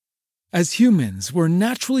As humans, we're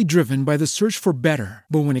naturally driven by the search for better.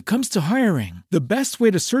 But when it comes to hiring, the best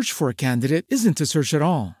way to search for a candidate isn't to search at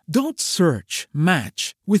all. Don't search,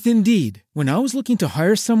 match with Indeed. When I was looking to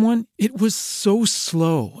hire someone, it was so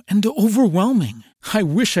slow and overwhelming. I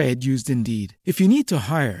wish I had used Indeed. If you need to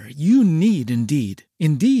hire, you need Indeed.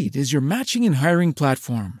 Indeed is your matching and hiring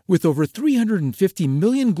platform with over 350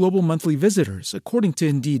 million global monthly visitors, according to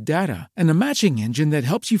Indeed data, and a matching engine that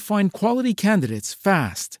helps you find quality candidates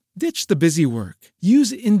fast. Ditch the busy work.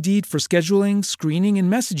 Use Indeed for scheduling, screening,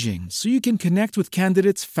 and messaging so you can connect with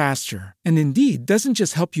candidates faster. And Indeed doesn't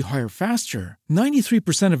just help you hire faster.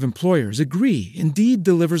 93% of employers agree Indeed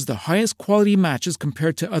delivers the highest quality matches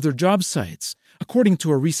compared to other job sites, according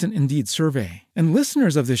to a recent Indeed survey. And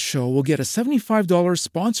listeners of this show will get a $75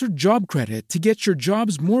 sponsored job credit to get your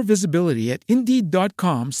jobs more visibility at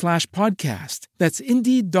Indeed.com/podcast. That's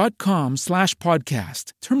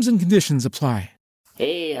Indeed.com/podcast. Terms and conditions apply.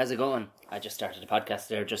 Hey, how's it going? I just started a podcast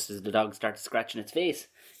there just as the dog started scratching its face.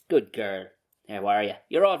 Good girl. How are you?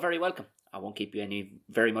 You're all very welcome. I won't keep you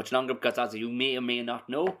very much longer because, as you may or may not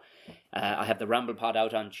know, I have the Ramble Pod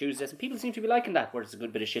out on Tuesdays and people seem to be liking that where it's a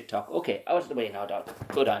good bit of shit talk. Okay, out of the way now, dog.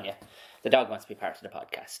 Good on you. The dog wants to be part of the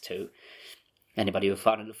podcast too. Anybody who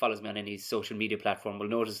follows me on any social media platform will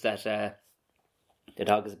notice that the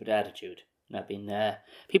dog has a bit of attitude.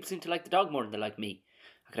 People seem to like the dog more than they like me.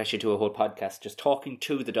 I could actually do a whole podcast just talking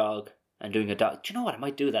to the dog and doing a dog. Do you know what? I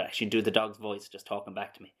might do that actually, do the dog's voice just talking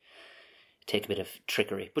back to me. Take a bit of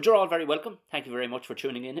trickery. But you're all very welcome. Thank you very much for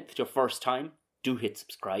tuning in. If it's your first time, do hit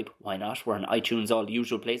subscribe. Why not? We're on iTunes, all the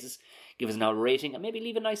usual places. Give us a rating and maybe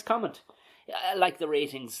leave a nice comment. I like the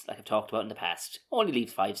ratings, like I've talked about in the past. Only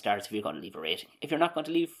leave 5 stars if you're going to leave a rating. If you're not going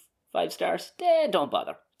to leave 5 stars, then don't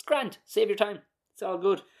bother. It's grand. Save your time. It's all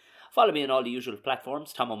good. Follow me on all the usual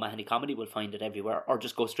platforms. Tom O'Mahony Comedy, will find it everywhere. Or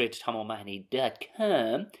just go straight to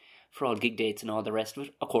TomO'Mahony.com for all gig dates and all the rest of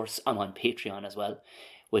it. Of course, I'm on Patreon as well,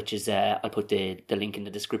 which is, I'll put the link in the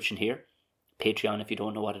description here. Patreon, if you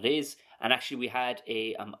don't know what it is. And actually we had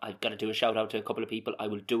I've got to do a shout out to a couple of people. I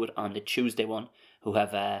will do it on the Tuesday one, who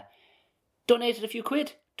have donated a few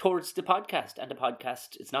quid towards the podcast. And the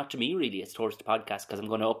podcast, it's not to me really, it's towards the podcast because I'm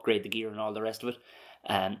going to upgrade the gear and all the rest of it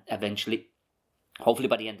eventually. Hopefully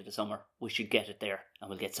by the end of the summer we should get it there and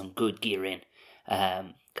we'll get some good gear in.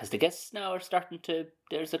 Because the guests now are starting to,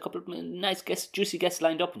 there's a couple of nice guests, juicy guests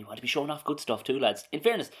lined up, and you want to be showing off good stuff too, lads. In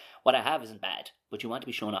fairness, what I have isn't bad, but you want to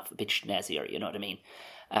be showing off a bit snazzier, you know what I mean?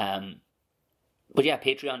 But yeah,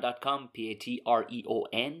 patreon.com,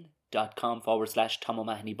 patreon.com/Tom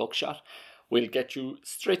O'Mahony Buckshot will get you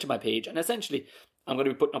straight to my page. And essentially, I'm going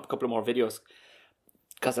to be putting up a couple of more videos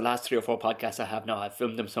because the last 3 or 4 podcasts I have now, I've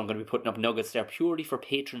filmed them, so I'm going to be putting up nuggets there purely for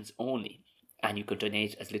patrons only. And you could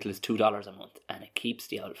donate as little as $2 a month, and it keeps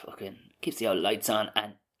the old lights on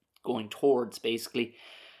and going towards basically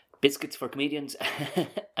biscuits for comedians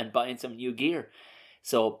and buying some new gear.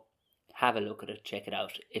 So have a look at it, check it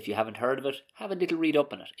out. If you haven't heard of it, have a little read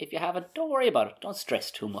up on it. If you haven't, don't worry about it. Don't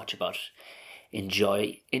stress too much about it.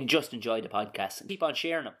 Just enjoy the podcast and keep on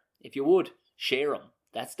sharing them. If you would, share them.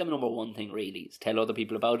 That's the number one thing really, is tell other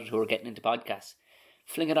people about it who are getting into podcasts.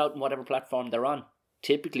 Fling it out on whatever platform they're on.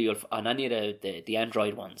 Typically, on any of the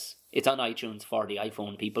Android ones, it's on iTunes for the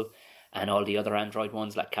iPhone people, and all the other Android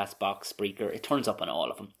ones like Castbox, Spreaker, it turns up on all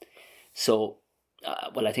of them. So,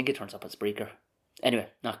 I think it turns up on Spreaker. Anyway,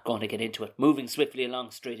 not going to get into it. Moving swiftly along,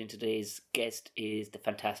 straight into today's guest is the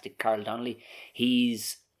fantastic Carl Donnelly.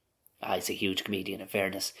 He's a huge comedian, in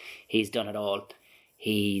fairness. He's done it all.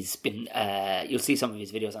 He's been, you'll see some of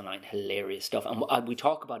his videos online, hilarious stuff. And we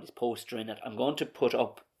talk about his poster in it. I'm going to put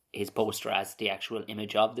up his poster as the actual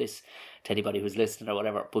image of this to anybody who's listening or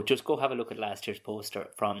whatever, but just go have a look at last year's poster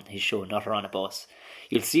from his show Nutter on a Bus.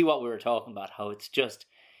 You'll see what we were talking about, how it's just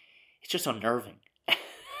unnerving.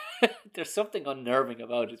 There's something unnerving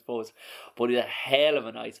about his poster, but he's a hell of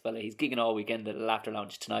a nice fella. He's gigging all weekend at the Laughter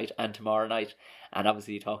Lounge tonight and tomorrow night, and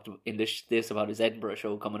obviously he talked in this about his Edinburgh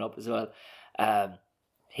show coming up as well.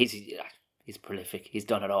 He's prolific. He's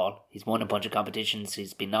done it all. He's won a bunch of competitions.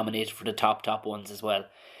 He's been nominated for the top ones as well.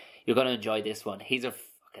 You're going to enjoy this one. He's a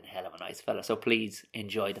fucking hell of a nice fella. So please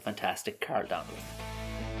enjoy the fantastic Carl Donnelly.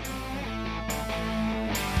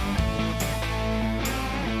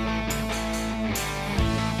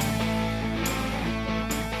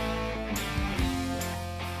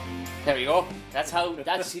 There you go. That's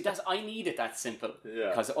I need it that simple. Yeah.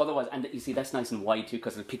 Because otherwise, and you see, that's nice and wide too,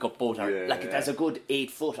 because it'll pick up both. There's a good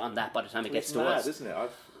 8 foot on that by the time it gets to us. Isn't it?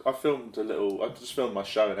 I filmed I just filmed my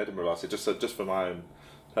show in Edinburgh last year, just for my own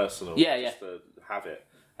personal, just to have it,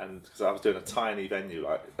 and because I was doing a tiny venue,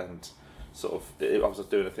 and sort of. I was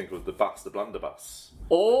doing a thing called the blunderbuss.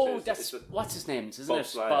 Oh, it's what's his name? Isn't Bob it?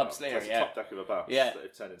 Slayer. Bob Slayer. It's a Yeah. top deck of a bus Yeah. that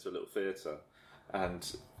it turned into a little theatre,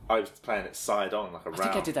 and I was playing it side on like a round. I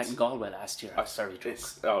think I did that in Galway last year. I was very drunk.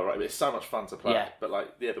 It's so much fun to play. Yeah.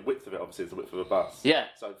 But the width of it obviously is the width of a bus. Yeah.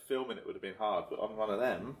 So filming it would have been hard, but on one of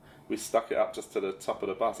them, we stuck it up just to the top of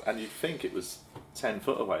the bus, and you'd think it was 10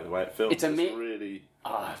 foot away the way it filmed. It's really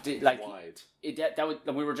wide.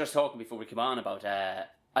 We were just talking before we came on about.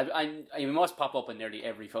 I must pop up in nearly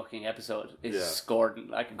every fucking episode. Is Gordon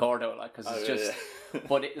like Gordo because it's just.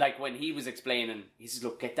 But when he was explaining, he says,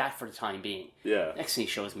 "Look, get that for the time being." Yeah. Next thing he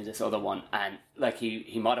shows me this other one, and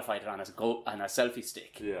he modified it on a selfie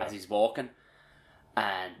stick as he's walking,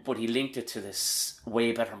 but he linked it to this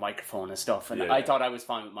way better microphone and stuff. And I thought I was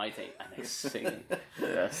fine with my thing, and next thing,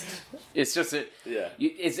 it's just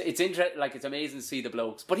it's interesting. Like it's amazing to see the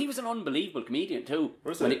blokes. But he was an unbelievable comedian too.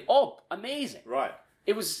 Was he? he? Amazing. Right.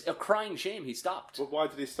 It was a crying shame he stopped. But why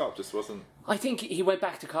did he stop? Just wasn't. I think he went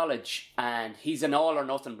back to college, and he's an all or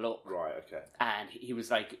nothing bloke. Right. Okay. And he was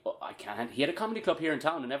like, I can't. He had a comedy club here in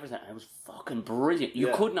town and everything. And it was fucking brilliant. You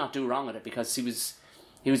could not do wrong with it because he was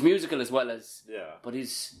musical as well as. Yeah. But he'd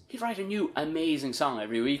write a new amazing song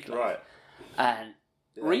every week. Right. And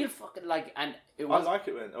real fucking and it was. I like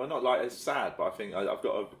it when, not it's sad, but I think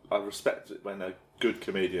I respect it when a good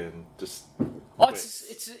comedian just. Oh,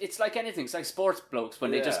 it's like anything. It's like sports blokes when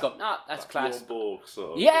they just go, nah, that's like class. Borg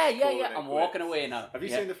sort of. Yeah. I'm walking away now. Have you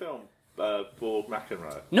seen the film Borg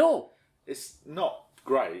McEnroe? No. It's not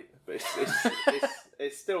great, but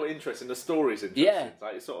it's still interesting. The story's interesting. Yeah.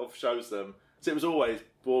 Like it sort of shows them. So it was always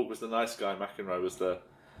Borg was the nice guy, McEnroe was the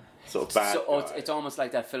sort of bad guy. It's almost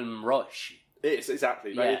like that film Rush. It's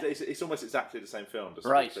exactly. Like, it's almost exactly the same film. Just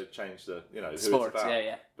they've changed the who sports. it's about.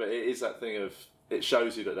 Yeah. But it is that thing of. It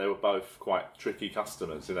shows you that they were both quite tricky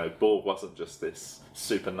customers. Borg wasn't just this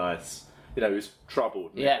super nice. He was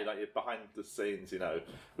troubled. Yeah. Like behind the scenes,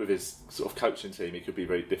 with his sort of coaching team, he could be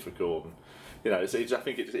very difficult. And so I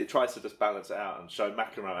think it tries to just balance it out and show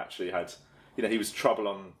McEnroe actually had, he was trouble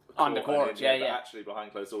on the court. But actually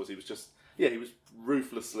behind closed doors, he was just he was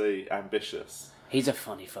ruthlessly ambitious. He's a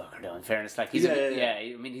funny fucker, though. In fairness, I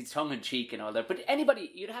mean, he's tongue in cheek and all that. But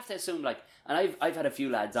anybody, you'd have to assume and I've had a few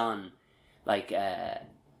lads on. Like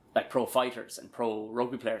pro fighters and pro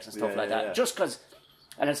rugby players and stuff like that. Yeah. Just because,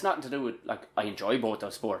 and it's nothing to do with I enjoy both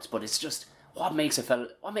those sports, but it's just and a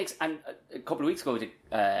couple of weeks ago,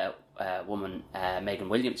 the woman Megan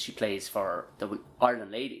Williams, she plays for the Ireland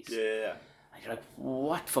ladies. Yeah. And you're like,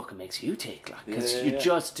 what fucking makes you take? Because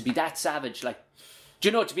just to be that savage, to be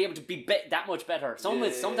able to be that much better.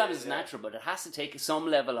 Sometimes it's natural, but it has to take some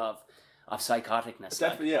level of psychoticness.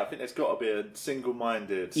 Definitely, I think there's got to be a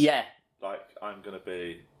single-minded. Yeah. I'm going to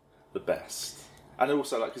be the best. And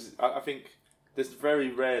also, because I think there's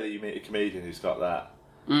very rarely you meet a comedian who's got that.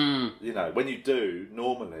 When you do,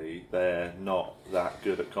 normally they're not that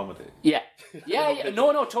good at comedy. Yeah.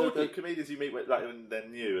 No, totally. The comedians you meet with, when they're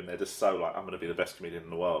new and they're just so I'm going to be the best comedian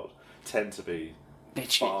in the world, tend to be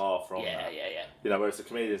far from that. Yeah. Whereas the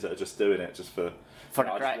comedians that are just doing it just for the I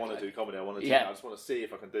crack, just want to do comedy. I just want to see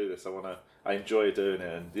if I can do this. I enjoy doing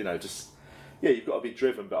it, and you've got to be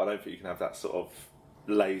driven, but I don't think you can have that sort of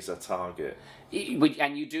laser target.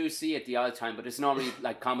 And you do see it the odd time, but it's normally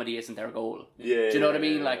comedy isn't their goal. Yeah. Do you know what I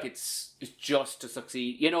mean? It's just to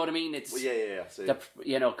succeed. You know what I mean? It's I see.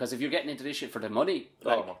 Because if you're getting into this shit for the money,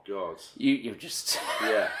 oh my god, you just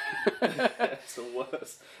it's the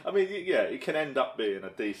worst. I mean, it can end up being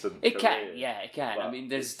a decent. It career, can, it can. I mean,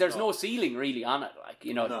 there's no ceiling really on it,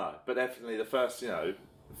 No, but definitely the first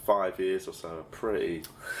 5 years or so are pretty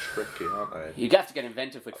tricky, aren't they? You have to get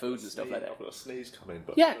inventive with food and stuff like that. I've got a sneeze coming,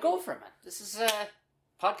 but go for it, man. This is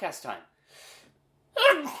podcast time.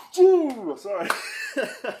 Sorry.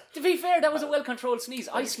 To be fair, that was a well-controlled sneeze.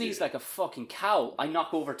 I sneeze like a fucking cow. I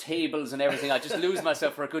knock over tables and everything. I just lose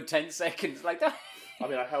myself for a good 10 seconds like that. I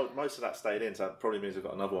mean, I held most of that stayed in, so that probably means we've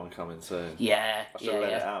got another one coming soon. Yeah, I should have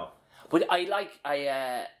let it out. But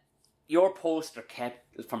your poster kept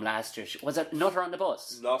from last year. Was it Nutter on the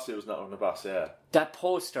Bus? Last year was Nutter on the Bus, yeah. That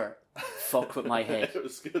poster fucked with my head. It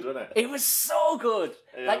was good, wasn't it? It was so good.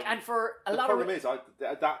 Yeah. And for a lot of the problem is, I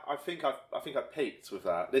think I peaked with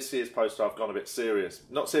that. This year's poster, I've gone a bit serious.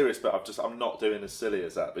 Not serious, but I'm not doing as silly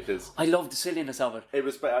as that because I love the silliness of it. It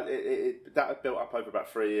was, that had built up over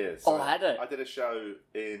about 3 years. So had it? I did a show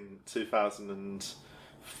in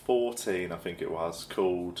 2014, I think it was,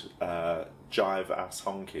 called Jive Ass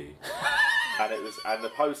Honky. And the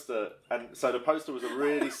poster was a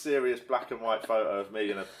really serious black and white photo of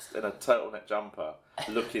me in a turtleneck jumper,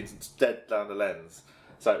 looking dead down the lens.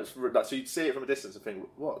 So it was so you'd see it from a distance and think,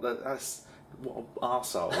 what? That's what an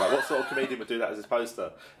arsehole. Like, what sort of comedian would do that as his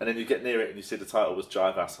poster? And then you get near it and you see the title was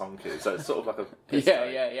Jive Ass Honky. So it's sort of like a piss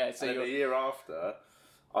take. Yeah. So and then the year after,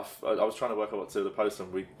 I was trying to work out what to do with the poster,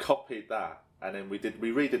 and we copied that, and then we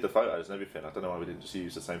redid the photos and everything. I don't know why we didn't just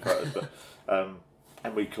use the same photos, but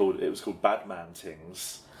and it was called Badman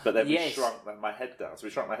Tings. But then we shrunk my head down. So we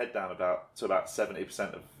shrunk my head down to about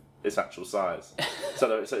 70% of its actual size.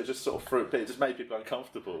 so it just sort of it just made people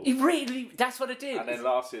uncomfortable. It really, that's what it did. And then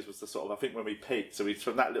last year's was the sort of, I think when we peaked, so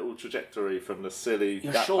from that little trajectory from the silly...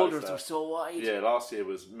 Your shoulders were so wide. Yeah, last year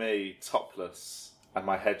was me topless and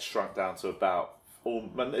my head shrunk down to about,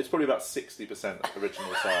 it's probably about 60%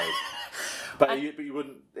 original size. But you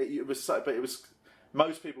wouldn't, it was,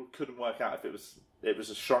 most people couldn't work out if it was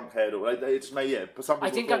a shrunk head or it's me. Yeah, but some people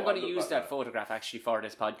I think I'm going to use that photograph actually for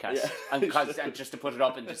this podcast, and just to put it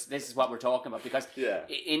up and just this is what we're talking about, because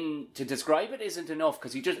to describe it isn't enough,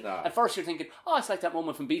 because you just at first you're thinking, oh, it's like that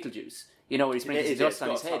moment from Beetlejuice, where he sprinkles dust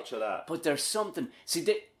on his head. But there's something. See,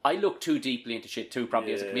 I look too deeply into shit too,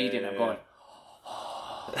 probably as a comedian. I'm going.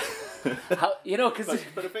 How, because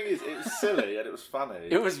but the thing is, it's silly and it was funny.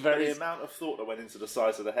 It was very the amount of thought that went into the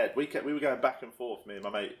size of the head. We were going back and forth. Me and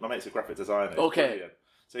my mate's a graphic designer. Okay, brilliant.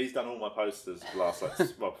 So he's done all my posters for the last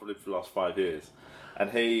probably for the last 5 years,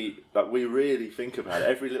 and we really think about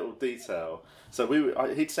every little detail. So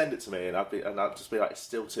he'd send it to me, and I'd just be like, it's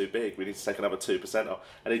still too big. We need to take another 2% off,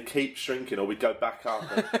 and he'd keep shrinking, or we'd go back up,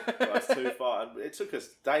 and it's too far. And it took us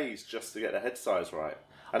days just to get the head size right.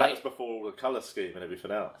 And that was before all the colour scheme and everything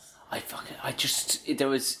else. But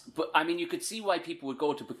I mean, you could see why people would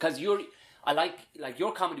go to, because your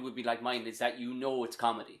comedy would be like mine, is that it's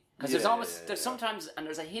comedy. Because there's sometimes, and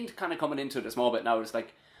there's a hint kind of coming into it a small bit now, it's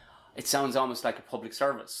like, it sounds almost like a public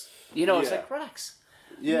service. It's like, relax.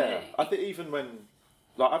 Yeah, I think even when,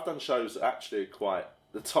 I've done shows that actually quite,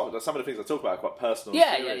 some of the things I talk about are quite personal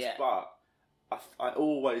and serious, but I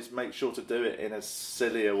always make sure to do it in as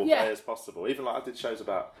silly a way as possible. Even I did shows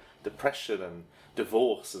about depression and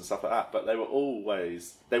divorce and stuff like that, but they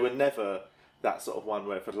were never that sort of one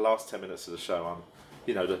where for the last 10 minutes of the show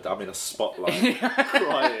I'm in a spotlight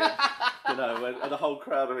crying, and the whole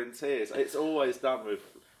crowd are in tears. It's always done with,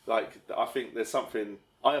 I think there's something,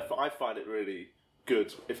 I find it really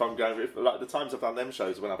good if I'm going, the times I've done them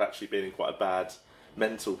shows when I've actually been in quite a bad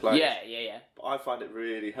mental place. Yeah. But I find it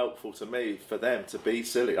really helpful to me for them to be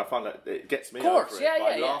silly. I find that it gets me over it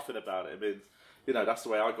by laughing about it. I mean, that's the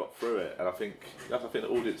way I got through it, and I think the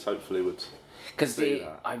audience hopefully would. Because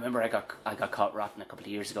I remember I got caught rotten a couple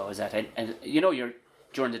of years ago. I was at, and you're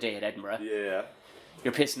during the day at Edinburgh. Yeah.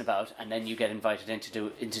 You're pissing about, and then you get invited in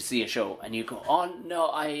to see a show, and you go, oh no,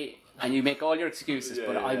 and you make all your excuses.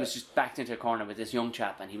 I was just backed into a corner with this young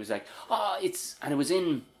chap, and he was like, and it was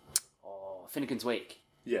in Finnegan's Wake.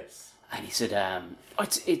 Yes. And he said,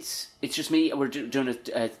 it's just me. We're doing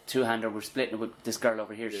a two-hander. We're splitting it with this girl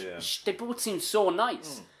over here. Yeah. They both seemed so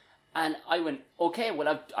nice. And I went, okay,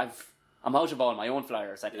 well, I'm out of all my own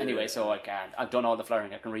flyers anyway, so I can't. I've done all the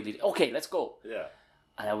flyering I can really do. Okay, let's go. Yeah.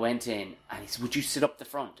 And I went in, and he said, would you sit up the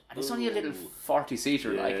front? And it's only a little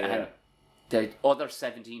 40-seater, and the other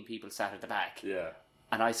 17 people sat at the back. Yeah.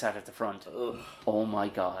 And I sat at the front. Ugh. Oh my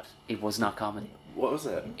God, it was not comedy. What was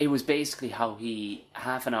it? It was basically how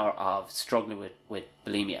half an hour of struggling with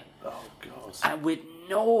bulimia. Oh God. And with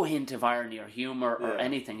no hint of irony or humour or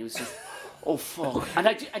anything. It was just, oh fuck. And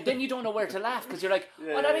then you don't know where to laugh, because you're like,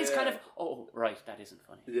 that is kind of, oh right, that isn't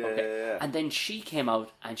funny. Yeah. And then she came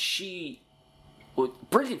out, and she was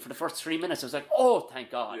brilliant for the first 3 minutes. I was like, oh,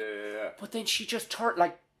 thank God. Yeah. But then she just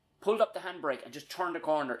pulled up the handbrake and just turned the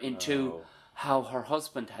corner into how her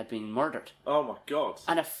husband had been murdered. Oh my God.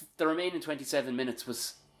 And if the remaining 27 minutes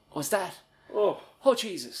was that. Oh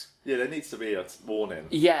Jesus. Yeah, there needs to be a warning.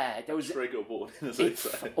 Yeah, there was trigger warning, as they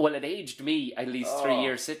say. Well, it aged me at least 3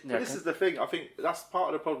 years sitting there. But this is the thing. I think that's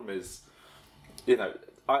part of the problem is,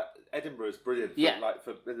 Edinburgh is brilliant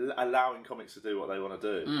for allowing comics to do what they want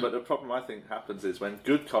to do. But the problem I think happens is when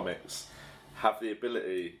good comics have the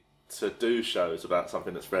ability to do shows about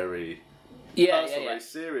something that's very very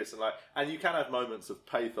serious, and you can have moments of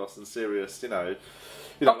pathos and serious,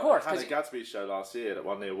 of course, Hannah Gadsby's show last year that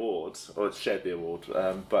won the award, or shared the award,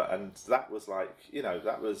 and that was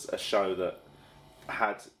that was a show that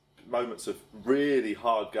had moments of really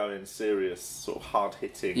hard-going, serious, sort of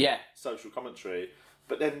hard-hitting social commentary,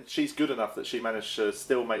 but then she's good enough that she managed to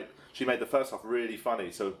still she made the first half really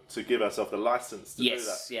funny, so to give herself the license to do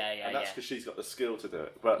that. And that's because she's got the skill to do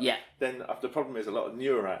it. But then the problem is a lot of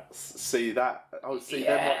newer acts see that,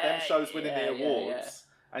 them shows winning the awards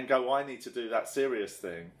and go, I need to do that serious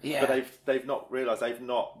thing. But they've not realised they've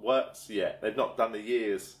not worked yet. They've not done the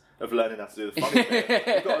years of learning how to do the funny bit.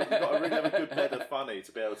 You've got to really have a good bed of funny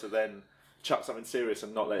to be able to then chuck something serious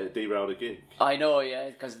and not let it derail the gig. I know, yeah,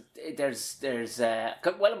 because I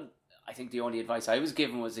think the only advice I was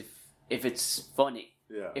given was if it's funny,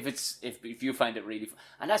 if you find it really fun.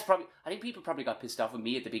 And that's probably, I think people probably got pissed off with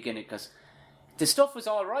me at the beginning because the stuff was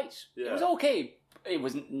all right. Yeah. It was okay. It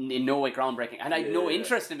was in no way groundbreaking, and I had no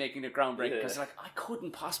interest in making it groundbreaking because like I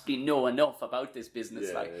couldn't possibly know enough about this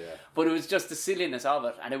business, but it was just the silliness of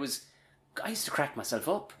it, and I used to crack myself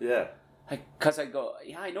up. Yeah. Because I go,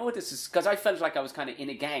 I know this is, because I felt like I was kind of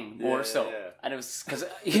in a gang more and it was because I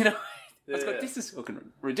was going, this is fucking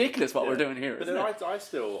ridiculous what we're doing here. But then I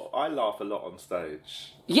laugh a lot on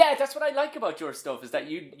stage. Yeah, that's what I like about your stuff, is that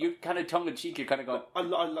you kind of tongue in cheek, you're kind of going.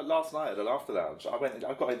 Last night at the Laughter Lounge, I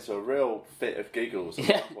got into a real fit of giggles at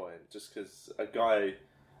one point, just because a guy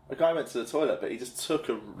went to the toilet, but he just took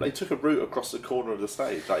a route across the corner of the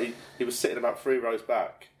stage. Like he was sitting about 3 rows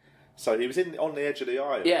back, so he was on the edge of the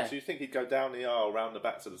aisle. Yeah. So you think he'd go down the aisle, round the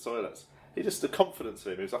back to the toilets. The confidence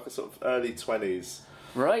of him. He was like a sort of early 20s.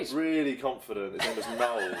 Right. Really confident. His name was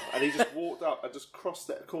Noel. And he just walked up and just crossed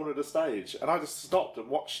that corner of the stage. And I just stopped and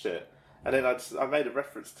watched it. And then I made a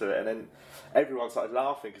reference to it. And then everyone started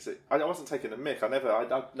laughing because I wasn't taking a mick. I never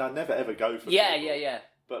ever go for Yeah.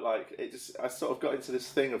 But like I sort of got into this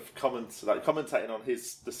thing of commentating on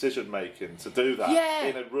his decision making to do that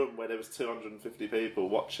in a room where there was 250 people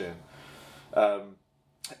watching.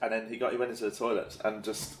 And then he went into the toilets, and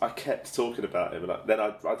I kept talking about him. And then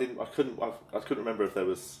I couldn't remember if there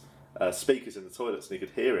was speakers in the toilets and he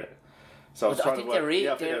could hear it. So I was trying to work.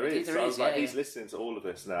 I think there is. So I was like, he's listening to all of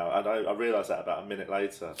this now, and I realised that about a minute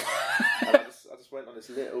later. And I just went on this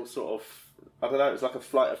little sort of, I don't know, it was like a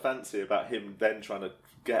flight of fancy about him then trying to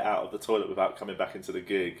get out of the toilet without coming back into the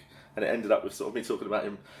gig, and it ended up with sort of me talking about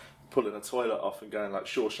him pulling a toilet off and going like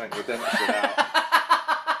Shawshank Redemption out.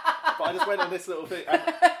 But I just went on this little thing,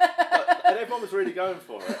 and everyone was really going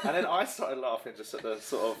for it. And then I started laughing just at the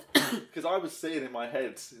sort of, because I was seeing in my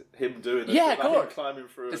head him doing it, like him climbing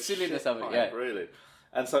through the silliness of it, really.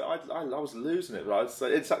 And so I was losing it. Right? So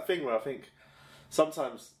it's that thing where I think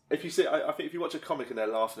sometimes if you see, I think if you watch a comic and they're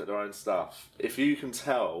laughing at their own stuff, if you can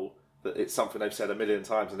tell that it's something they've said a million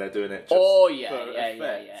times and they're doing it just for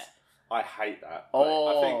effect, I hate that.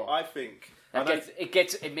 I think.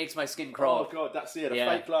 It makes my skin crawl. Oh god, that's a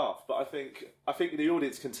fake laugh. But I think the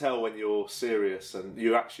audience can tell when you're serious and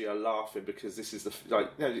you actually are laughing because this is I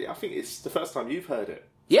think it's the first time you've heard it.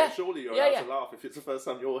 Yeah, so surely you're allowed to laugh if it's the first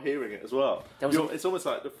time you're hearing it as well. It's almost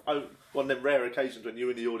like one of them rare occasions when you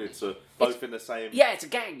and the audience are both in the same. Yeah, it's a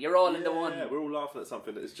gang. You're all in the one. Yeah, we're all laughing at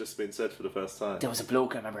something that has just been said for the first time. There was a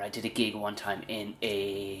bloke, I remember, I did a gig one time in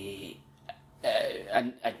a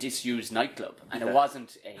disused nightclub, and it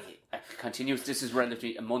wasn't a continuous. This is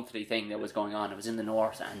relatively a monthly thing that was going on. It was in the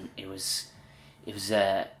north, and it was.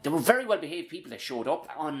 There were very well behaved people that showed up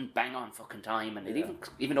on bang on fucking time, and it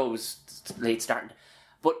even though it was late starting.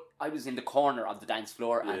 But I was in the corner of the dance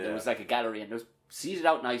floor, and there was like a gallery, and it was seated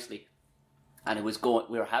out nicely, and it was going.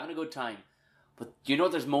 We were having a good time, but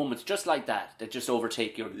there's moments just like that just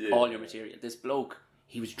overtake all your material. This bloke.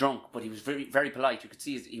 He was drunk, but he was very, very polite. You could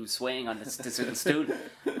see he was swaying on this little stool.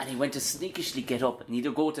 And he went to sneakishly get up and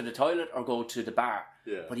either go to the toilet or go to the bar.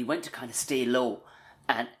 Yeah. But he went to kind of stay low.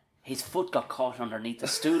 And his foot got caught underneath the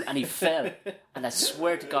stool and he fell. And I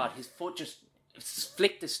swear to God, his foot just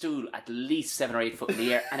flicked the stool at least 7 or 8 foot in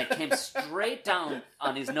the air. And it came straight down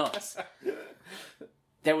on his nuts.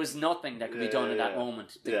 There was nothing that could be done in that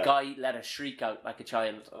moment. The guy let a shriek out like a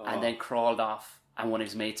child and then crawled off. And one of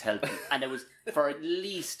his mates helped him. And it was, for at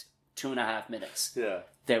least 2.5 minutes,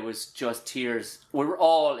 there was just tears. We were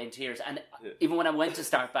all in tears. And even when I went to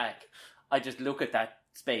start back, I just look at that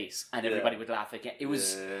space and everybody would laugh again. It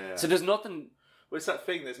was, so there's nothing... Well, it's that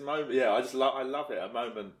thing, this moment, I love it, a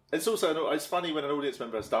moment. It's also, it's funny when an audience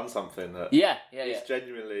member has done something that is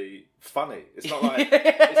genuinely funny. It's not like,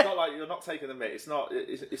 you're not taking the mick. It's not,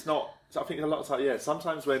 I think a lot of times,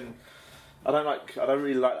 sometimes when, I don't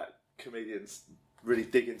really like that comedians really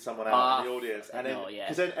digging someone out in the audience, and then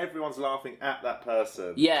because then everyone's laughing at that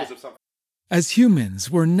person because of something. As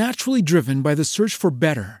humans, we're naturally driven by the search for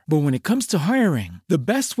better. But when it comes to hiring, the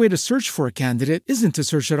best way to search for a candidate isn't to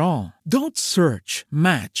search at all. Don't search,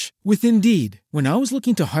 match with Indeed. When I was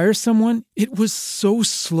looking to hire someone, it was so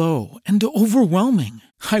slow and overwhelming.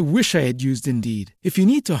 I wish I had used Indeed. If you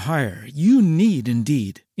need to hire, you need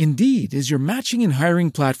Indeed. Indeed is your matching and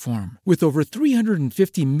hiring platform with over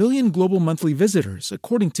 350 million global monthly visitors,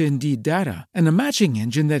 according to Indeed data, and a matching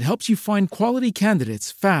engine that helps you find quality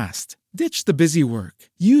candidates fast. Ditch the busy work.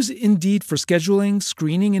 Use Indeed for scheduling,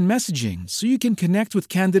 screening, and messaging so you can connect with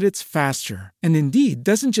candidates faster. And Indeed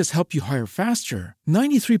doesn't just help you hire faster.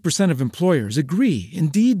 93% of employers agree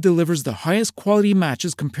Indeed delivers the highest quality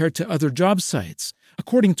matches compared to other job sites,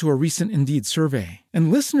 according to a recent Indeed survey.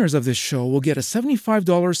 And listeners of this show will get a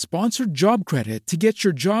 $75 sponsored job credit to get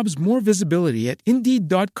your jobs more visibility at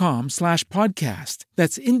Indeed.com/podcast.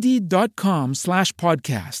 That's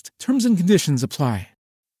Indeed.com/podcast. Terms and conditions apply.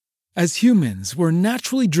 As humans, we're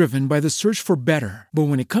naturally driven by the search for better. But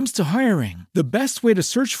when it comes to hiring, the best way to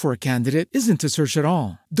search for a candidate isn't to search at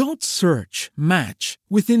all. Don't search, match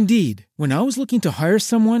with Indeed. When I was looking to hire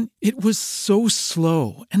someone, it was so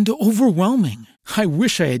slow and overwhelming. I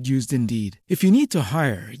wish I had used Indeed. If you need to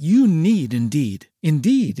hire, you need Indeed.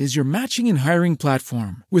 Indeed is your matching and hiring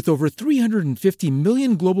platform with over 350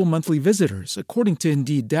 million global monthly visitors, according to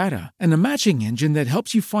Indeed data, and a matching engine that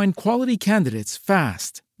helps you find quality candidates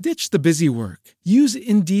fast. Ditch the busy work. Use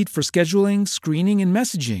Indeed for scheduling, screening, and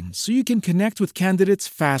messaging so you can connect with candidates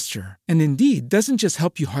faster. And Indeed doesn't just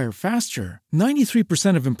help you hire faster.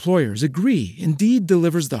 93% of employers agree Indeed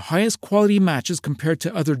delivers the highest quality matches compared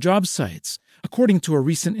to other job sites, according to a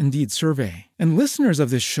recent Indeed survey. And listeners of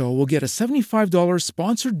this show will get a $75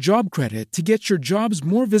 sponsored job credit to get your jobs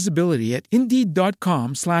more visibility at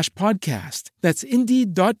Indeed.com/podcast. That's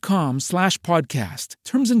Indeed.com/podcast.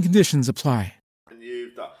 Terms and conditions apply.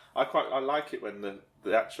 I like it when the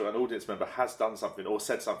actual an audience member has done something or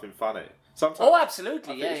said something funny. Sometimes,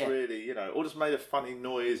 absolutely, I think it's really, or just made a funny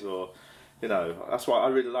noise, or that's why I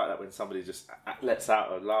really like that when somebody just lets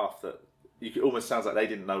out a laugh that it almost sounds like they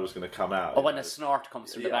didn't know was going to come out. Or when a snort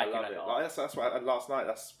comes through the back. I love it. That's why. And last night,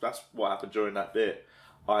 that's what happened during that bit.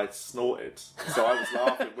 I snorted, so I was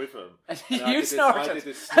laughing with them. You snorted. I did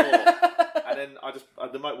this snort, and then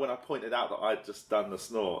when I pointed out that I'd just done the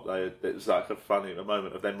snort, it was like a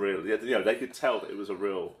moment of them really. They could tell that it was a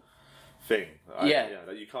real thing.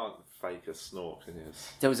 That you can't fake a snort, can you?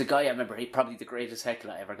 There was a guy I remember. He probably the greatest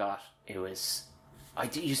heckler I ever got. It was.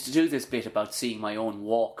 Used to do this bit about seeing my own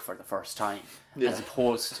walk for the first time, as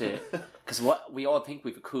opposed to because what we all think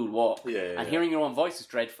we've a cool walk, and hearing your own voice is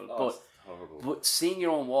dreadful, but seeing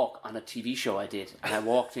your own walk on a TV show I did, and I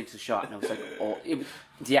walked into the shot and I was like,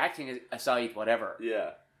 the acting aside, whatever,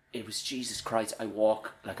 it was Jesus Christ, I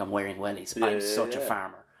walk like I'm wearing wellies. I'm such a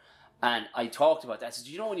farmer, and I talked about that. I said,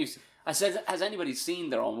 I said, has anybody seen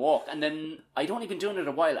their own walk? And then I'd only been doing it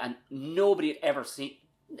a while, and nobody had ever seen.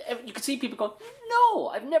 You could see people going, no,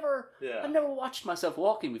 I've never watched myself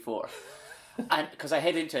walking before. And because I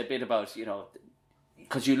head into a bit about,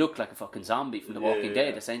 because you look like a fucking zombie from The Walking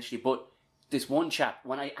Dead, essentially. But this one chap,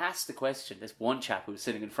 when I asked the question, this one chap who was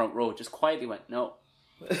sitting in the front row just quietly went, no.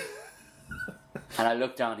 And I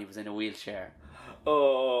looked down, he was in a wheelchair.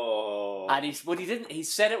 Oh. And he didn't, he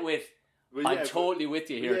said it with, I'm totally with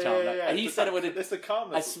you here, Tom. And he said it with a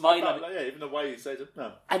calmness. A smile. Even the way he said it.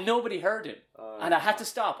 No. And nobody heard him. And I had to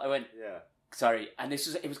stop. I went, sorry. And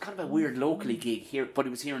it was kind of a weird locally gig here, but it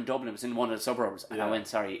was here in Dublin. It was in one of the suburbs. And I went,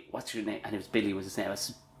 sorry, what's your name? And it was Billy was his name. It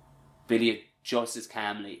was Billy Justice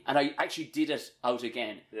Camley. And I actually did it out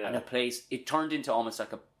again. And the place, it turned into almost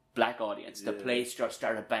like a black audience. The place just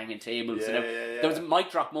started banging tables. There was a mic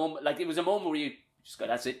drop moment. Like, it was a moment where you just go,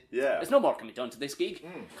 that's it. Yeah. There's no more can be done to this gig.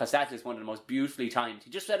 Because that is one of the most beautifully timed.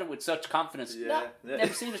 He just said it with such confidence.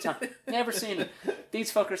 Never seen it, Tom. Never seen it.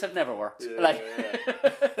 These fuckers have never worked.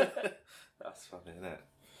 That's funny, isn't it?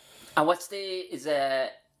 And what's are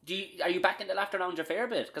you back in the Laughter Lounge a fair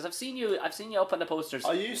bit? Because I've seen you up on the posters.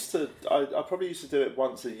 I probably used to do it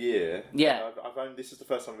once a year. Yeah. This is the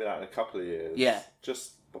first time I've been out in a couple of years. Yeah.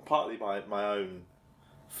 Just partly by my own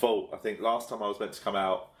fault. I think last time I was meant to come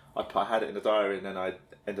out, I had it in the diary, and then I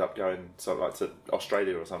ended up going to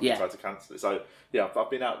Australia or something. Tried to cancel it. So I've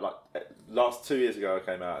been out last 2 years ago. I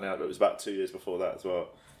came out, and it was about 2 years before that as well.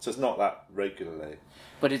 So it's not that regularly.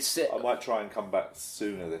 But it's. I might try and come back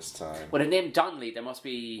sooner this time. Well, the name Donnelly, there must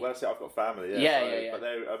be. Well, I say I've got family. Yeah. But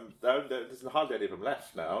there's hardly any of them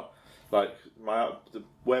left now. Like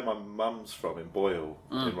where my mum's from in Boyle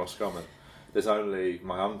in Roscommon. There's only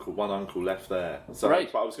one uncle left there. So,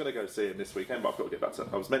 right. But I was going to go see him this weekend, but I've got to get back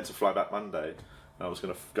I was meant to fly back Monday, and I was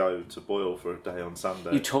going to go to Boyle for a day on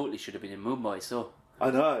Sunday. You totally should have been in Mumbai, so.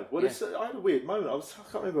 I know. Well, I had a weird moment. I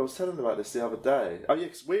can't remember. I was telling them about this the other day. Oh yeah,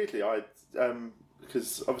 because weirdly,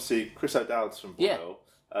 because obviously Chris O'Dowd's from Boyle.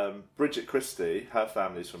 Bridget Christie, her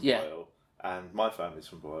family's from Boyle, and my family's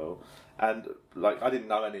from Boyle. And I didn't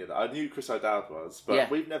know any of that. I knew Chris O'Dowd was,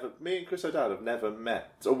 but me and Chris O'Dowd have never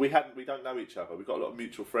met. Or we don't know each other. We've got a lot of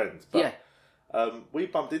mutual friends. But we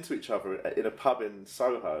bumped into each other in a pub in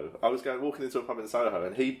Soho. I was walking into a pub in Soho,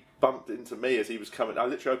 and he bumped into me as he was coming. I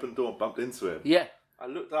literally opened the door and bumped into him. Yeah. I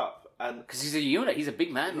looked up, and because he's a unit, he's a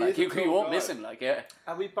big man. Like you won't miss him. Like yeah.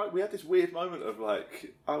 And we had this weird moment of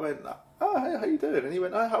like, I went, "Oh, hey, how you doing?" And he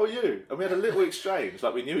went, "Oh, how are you?" And we had a little exchange,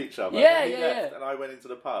 like we knew each other. Yeah, and he left, yeah. And I went into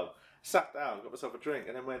the pub, sat down, got myself a drink,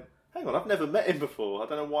 and then went, "Hang on, I've never met him before. I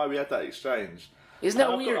don't know why we had that exchange." Isn't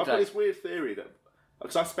that weird? I've got this weird theory that.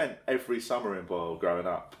 Because I spent every summer in Boyle growing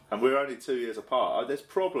up, and we're only 2 years apart. There's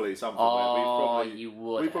probably something where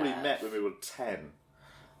we probably met when we were 10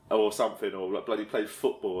 or something, or like bloody played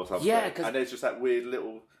football or something. Yeah, and there's just that weird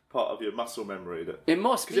little part of your muscle memory that it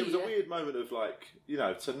must be. Because it was a weird moment of like, you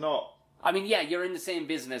know, to not. I mean, yeah, you're in the same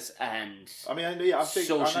business, and I mean, I think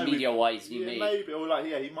social media wise, you may maybe, or like,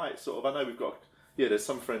 yeah, he might sort of. I know we've got. Yeah, there's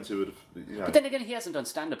some friends who would have, you know. But then again, he hasn't done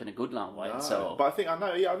stand up in a good long while. No, so, but I think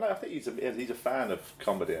he's a fan of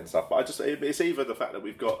comedy and stuff. But it's either the fact that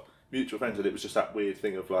we've got mutual friends, and it was just that weird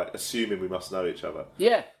thing of like assuming we must know each other.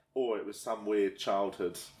 Yeah. Or it was some weird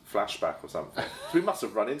childhood flashback or something. We must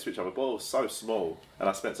have run into each other. Boyle was so small, and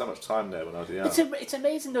I spent so much time there when I was young. It's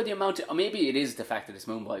amazing though the amount of, or maybe it is the fact that it's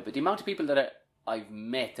Mumbai, but the amount of people that I've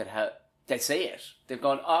met that they say it. They've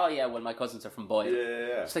gone, oh yeah, well my cousins are from Boyle.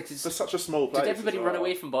 Yeah. It's like it's such a small place. Did everybody run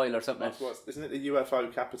away from Boyle or something? Isn't it the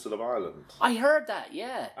UFO capital of Ireland? I heard that,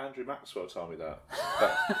 yeah. Andrew Maxwell told me that.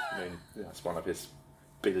 I mean, that's one of his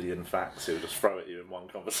billion facts he'll just throw at you in one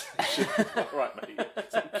conversation. Right, mate,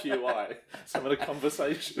 some QI, some of the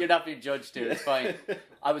conversation. You're not being judged here, it's fine.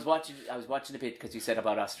 I was watching a bit because you said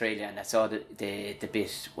about Australia, and I saw the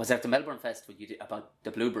bit, was that the Melbourne Festival you did about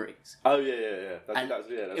the blueberries? Oh yeah. That's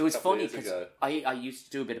it was funny because I used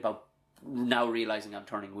to do a bit about now realising I'm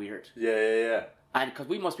turning weird. Yeah. And because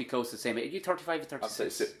we must be close to the same age. Are you 35 or 36? I'm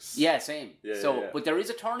 36. Yeah, same. Yeah. But there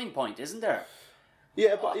is a turning point, isn't there?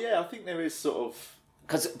 Yeah, but I think there is sort of...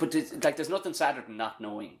 But there's nothing sadder than not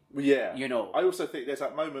knowing. Yeah. You know. I also think there's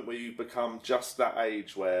that moment where you become just that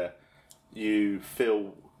age where you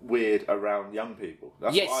feel weird around young people.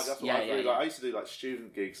 That's what I feel. Like, I used to do like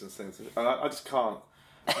student gigs and things, and I just can't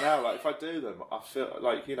now. Like if I do them, I feel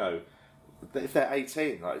like, you know, if they're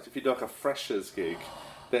 18, like if you do like a freshers gig,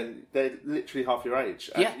 then they're literally half your age,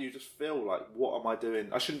 and you just feel like, what am I doing?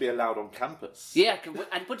 I shouldn't be allowed on campus. Yeah,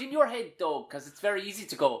 but in your head though, because it's very easy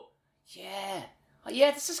to go, yeah,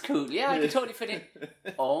 this is cool. Yeah, I can totally fit in.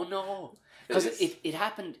 Oh no, because it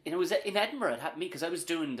happened. And it was in Edinburgh. It happened to me because I was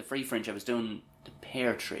doing the Free Fringe. I was doing the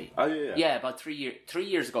Pear Tree. Oh yeah. Yeah, about 3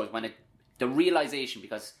 years ago is when the realization,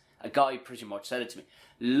 because a guy pretty much said it to me.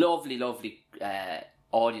 Lovely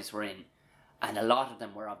audience were in, and a lot of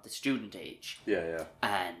them were of the student age. Yeah.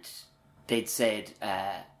 And they'd said,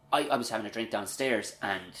 I was having a drink downstairs,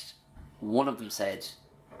 and one of them said,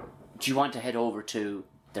 "Do you want to head over to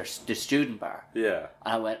the student bar?" Yeah.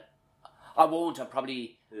 And I went, "I won't. I'll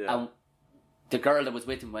probably..." Yeah. The girl that was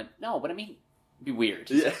with him went, "No, but I mean, it'd be weird."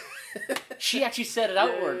 Yeah. She actually said it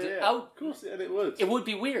outward. Yeah. Of course, and it would. It would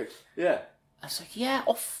be weird. Yeah. I was like, yeah,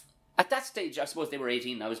 at that stage, I suppose they were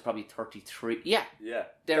 18. I was probably 33. Yeah. Yeah.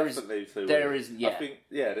 There definitely is, yeah. I think,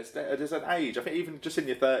 there's an age. I think even just in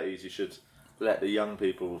your 30s, you should let the young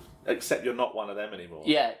people, except you're not one of them anymore.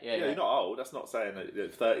 Yeah. You're not old. That's not saying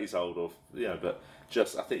that 30's old, or but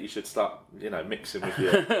just I think you should start, mixing with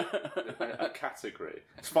your a category.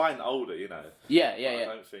 It's fine older, Yeah. I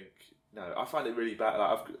don't think. No, I find it really bad.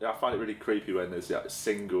 Like, I find it really creepy when there's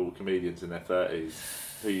single comedians in their 30s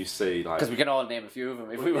who you see like, because we can all name a few of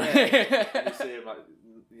them if we want. You see them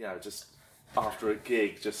like, just after a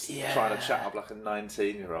gig, just trying to chat up like a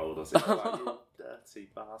 19-year-old or something. Like, you dirty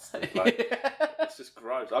bastard! Like, it's just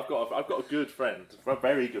gross. I've got a good friend, a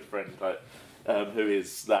very good friend, like who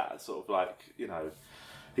is that sort of like,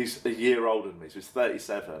 he's a year older than me, so he's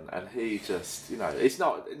 37, and he just, it's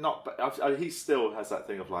not. He still has that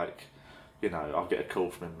thing of like, I'll get a call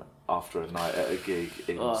from him after a night at a gig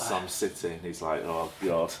in some city, and he's like, "Oh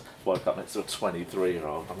God, woke up next to a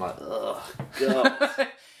 23-year-old." I'm like, "Oh God."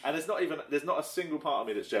 And there's not a single part of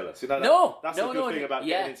me that's jealous. That's the good thing about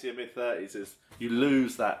getting into your mid-30s is you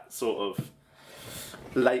lose that sort of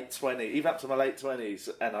late 20s, even up to my late 20s,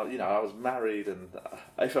 and I was married, and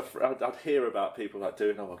if I'd hear about people like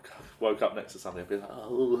doing, woke up next to something, I'd be like,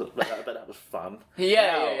 "Oh, I bet that was fun." I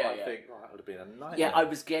think, that would have been a nightmare. Yeah, I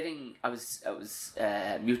was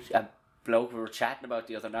a bloke we were chatting about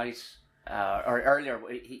the other night, or earlier.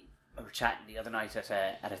 We were chatting the other night at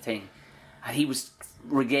a thing, and he was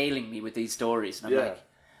regaling me with these stories, and I'm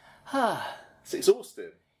like, It's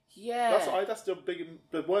exhausting. Yeah, that's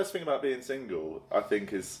the worst thing about being single, I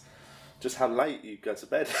think, is just how late you go to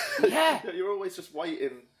bed. Yeah, you're always just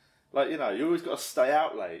waiting. Like, you always got to stay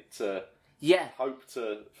out late to hope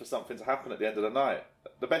for something to happen at the end of the night.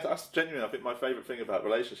 That's genuinely, I think my favourite thing about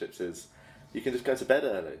relationships is you can just go to bed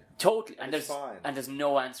early. Totally, and there's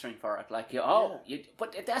no answering for it. Like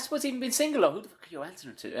but that's what's even been single. Who the fuck are you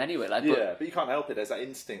answering to anyway? Like, but you can't help it. There's that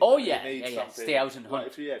instinct. Oh that yeah, you need something. Stay out and hunt.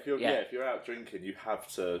 Like if you're out drinking, you have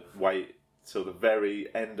to wait till the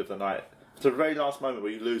very end of the night, to the very last moment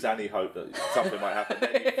where you lose any hope that something might happen.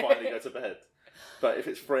 Then you finally go to bed. But if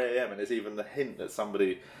it's 3 a.m. and there's even the hint that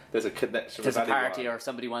there's a connection there's with anyone, a party or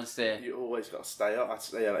somebody wants to... You always got to stay up.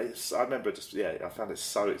 I remember I found it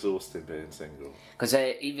so exhausting being single. Because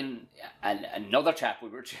even another chap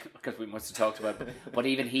because we must have talked about, but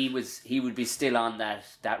even he would be still on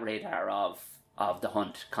that radar of the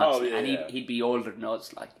hunt constantly, he'd be older than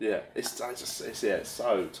us, like. Yeah, it's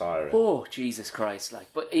so tiring. Oh Jesus Christ! Like,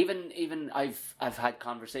 but even I've had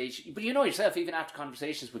conversations, but you know yourself, even after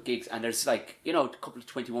conversations with gigs, and there's like, you know, a couple of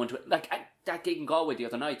 21 like that gig in Galway the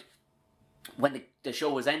other night, when the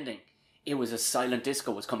show was ending, it was a silent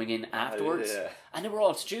disco was coming in afterwards, and they were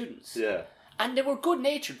all students. Yeah. And they were good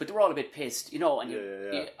natured, but they were all a bit pissed, you know. And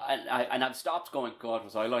and I've stopped going, God,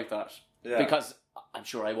 was I like that? Yeah. Because I'm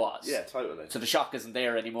sure I was. Yeah, totally. So the shock isn't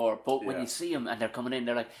there anymore. But when you see them and they're coming in,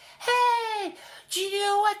 they're like, "Hey, do you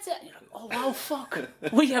know what's that?" You're like, "Oh wow, fuck,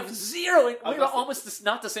 we have zero. We're almost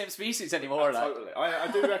not the same species anymore." Like. Totally.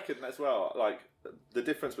 I do reckon as well. Like the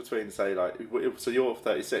difference between, say, like, so you're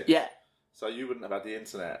 36. Yeah. So you wouldn't have had the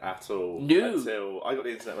internet at all until I got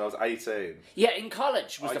the internet when I was 18. Yeah, in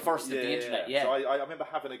college was the first of the internet. Yeah. So I remember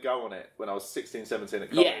having a go on it when I was 16, 17 at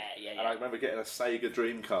college. Yeah. And I remember getting a Sega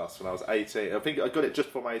Dreamcast when I was 18. I think I got it just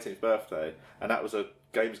for my 18th birthday, and that was a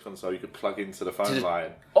games console you could plug into the phone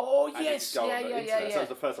line. Oh yes, So it was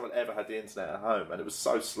the first time I'd ever had the internet at home, and it was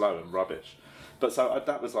so slow and rubbish. But so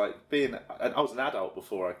that was like and I was an adult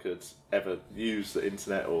before I could ever use the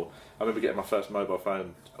internet. Or I remember getting my first mobile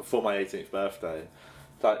phone for my 18th birthday.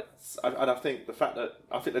 And I think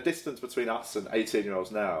the distance between us and 18-year-olds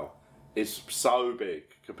now is so big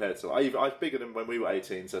compared to I was bigger than when we were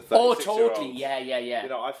 18 to 36. Oh, totally, yeah. You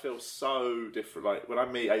know, I feel so different. Like when I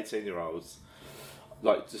meet 18-year-olds.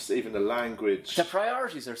 Like, just even the language. The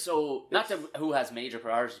priorities are so... Not who has major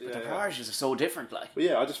priorities, but the priorities are so different, like.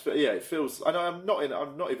 But I just feel... Yeah, it feels... I know I'm not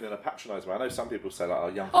even in a patronising way. I know some people say,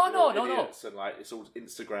 like, young people are idiots. And, like, it's all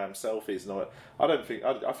Instagram selfies and all that. I don't think...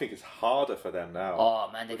 I think it's harder for them now. Oh,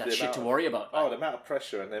 man, they got shit to worry about. Like. Oh, the amount of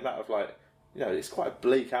pressure and the amount of, like... You know, it's quite a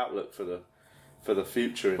bleak outlook for the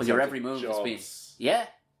future. Well, your every move has been... Yeah.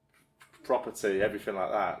 Property, everything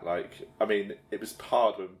like that. Like, I mean, it was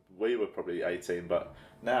hard when we were probably 18, but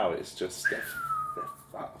now it's just they're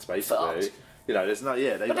fucked, basically. Fucked. You know, there's no,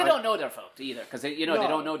 but they don't know they're fucked either, because they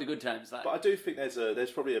don't know the good times. Like. But I do think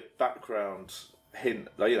there's probably a background hint.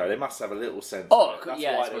 Like, you know, they must have a little sense. Oh, of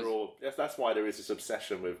it. That's why there is this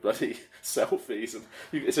obsession with bloody selfies, and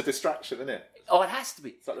it's a distraction, isn't it? Oh, it has to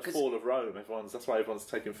be. It's like the fall of Rome. That's why everyone's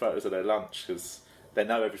taking photos of their lunch, because they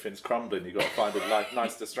know everything's crumbling. You've got to find a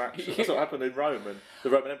nice distraction. That's what happened in Rome. When the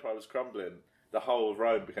Roman Empire was crumbling, the whole of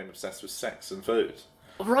Rome became obsessed with sex and food.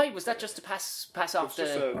 Right, was that just to pass off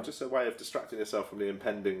just a way of distracting yourself from the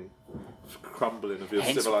impending crumbling of your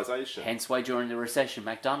civilization. Hence why during the recession,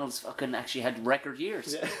 McDonald's fucking actually had record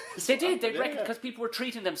years. Yeah. They did. They record because people were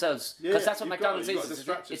treating themselves. Because that's what McDonald's is.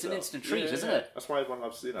 It's an instant treat, isn't it? That's why everyone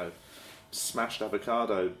loves, smashed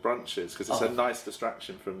avocado brunches, because it's a nice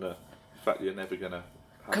distraction from the fact that you're never going to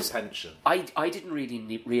have a pension. I didn't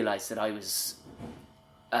really realise that I was...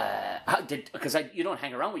 because you don't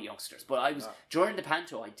hang around with youngsters, but I was during the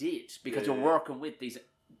panto. I did, because you're working with these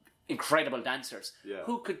incredible dancers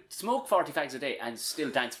who could smoke 40 fags a day and still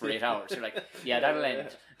dance for 8 hours. You're like, that'll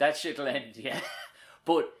end. That shit'll end. Yeah,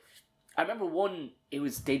 but I remember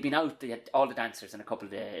they'd been out. All the dancers and a couple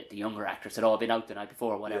of the younger actors had all been out the night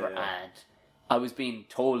before or whatever, and I was being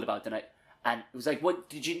told about the night, and it was like, what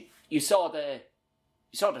did you saw the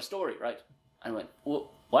story, right? And I went,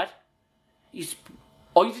 what?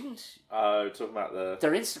 Oh, you didn't? Oh, talking about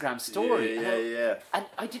their Instagram story. Yeah. And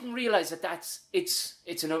I didn't realise that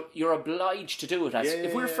you're obliged to do it.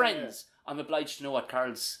 If we're friends, I'm obliged to know what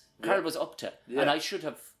Carl was up to. Yeah. And I should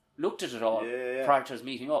have looked at it all prior to us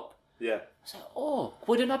meeting up. Yeah. So,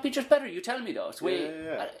 would it not be just better? You tell me though. It's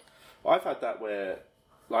I've had that where,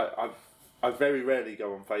 like, I very rarely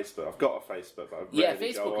go on Facebook. I've got a Facebook, but I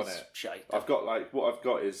rarely Facebook go on is it. Shite. I've got, like, what I've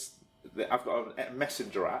got is... I've got a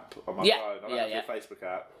messenger app on my phone. I don't have the Facebook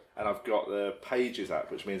app, and I've got the Pages app,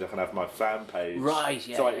 which means I can have my fan page. Right.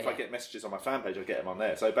 Yeah. So if I get messages on my fan page, I get them on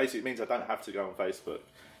there. So basically, it means I don't have to go on Facebook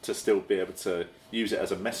to still be able to use it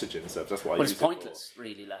as a messaging service. That's why I use it. It's pointless,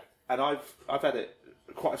 really. Like. And I've had it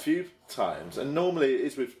quite a few times, and normally it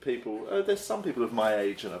is with people. There's some people of my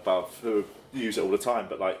age and above who use it all the time,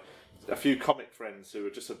 but like a few comic friends who are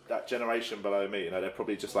just that generation below me. You know, they're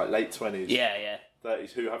probably just like late 20s,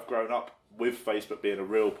 30s, who have grown up with Facebook being a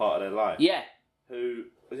real part of their life. Yeah. Who,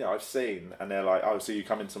 you know, I've seen, and they're like, "Oh, so you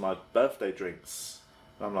come into my birthday drinks?"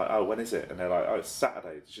 And I'm like, "Oh, when is it?" And they're like, "Oh, it's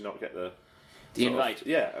Saturday. Did you not get the invite?"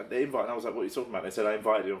 The invite. And I was like, "What are you talking about?" They said, "I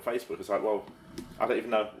invited you on Facebook." It's like, well, I don't even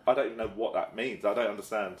know what that means. I don't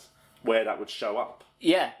understand where that would show up.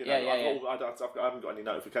 Yeah, you know, I haven't got any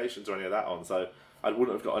notifications or any of that on, so I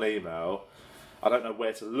wouldn't have got an email. I don't know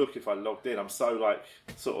where to look if I logged in. I'm so like,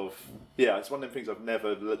 sort of, it's one of them things I've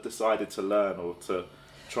never decided to learn or to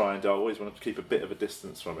try and do. I always want to keep a bit of a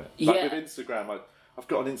distance from it. Like with Instagram, I've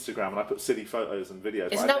got an Instagram and I put silly photos and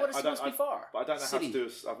videos. Isn't that what it's supposed to be for? But I don't know how to do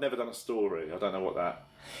it. I've never done a story. I don't know what that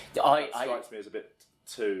strikes me as a bit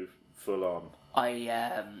too full on.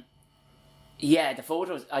 The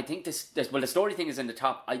photos. I think the story thing is in the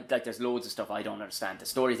top. There's loads of stuff I don't understand. The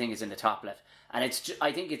story thing is in the top left, and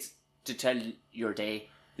I think it's to tell your day.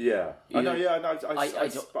 Yeah, I know. Yeah, I know. It's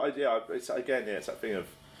that thing of,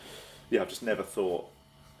 I've just never thought,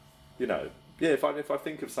 you know, if I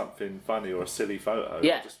think of something funny or a silly photo, I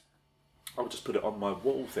would just put it on my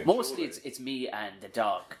wall thing. Mostly it's me and the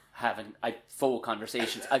dog having full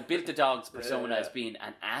conversations. I've built the dog's persona as being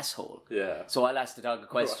an asshole. Yeah. So I'll ask the dog a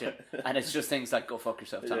question, and it's just things like, "Go fuck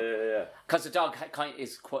yourself, Tom." Yeah. Because the dog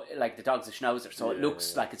is quite, like, the dog's a schnauzer, so it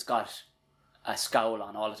looks like it's got a scowl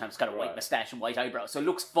on all the time. It's got a white moustache and white eyebrows, so it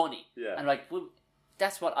looks funny. Yeah. And like, well,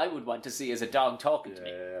 that's what I would want to see as a dog talking to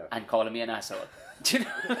me and calling me an asshole. Do you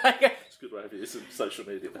know? It's a good way of using social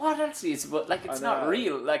media. What else is? But like, it's not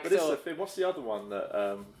real. Like, but this is the thing. What's the other one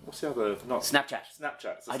that? What's the other? Not Snapchat.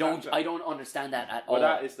 Snapchat. I don't understand that at all. Well,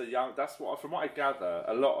 that is the young. That's what, from what I gather,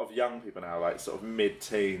 a lot of young people now, like sort of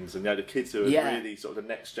mid-teens, and the kids who are really sort of the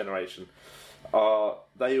next generation,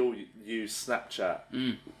 they all use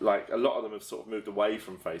Snapchat. Like, a lot of them have sort of moved away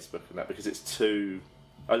from Facebook and that because it's too.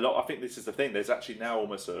 I think this is the thing. There's actually now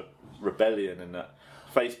almost a rebellion in that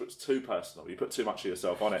Facebook's too personal. You put too much of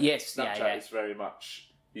yourself on it. Yes, Snapchat is very much,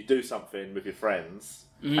 you do something with your friends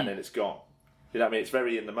and then it's gone. You know what I mean? It's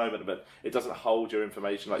very in the moment, but it doesn't hold your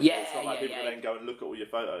information. Like, it's not like people then go and look at all your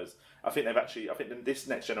photos. I think this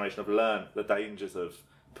next generation have learned the dangers of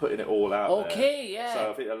putting it all out there.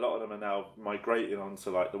 So I think a lot of them are now migrating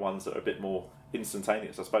onto like the ones that are a bit more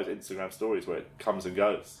instantaneous. I suppose Instagram stories where it comes and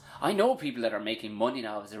goes. I know people that are making money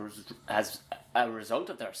now as a result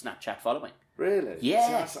of their Snapchat following. Really?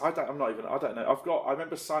 Yeah. So I don't know. I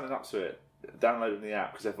remember signing up to it, downloading the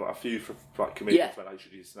app because they've got a few from like comedians when I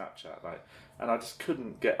should use Snapchat, like, and I just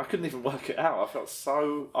couldn't even work it out. I felt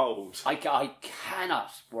so old. I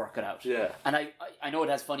cannot work it out. Yeah. And I know it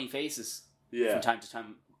has funny faces from time to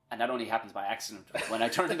time, and that only happens by accident when I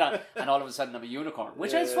turn it on and all of a sudden I'm a unicorn,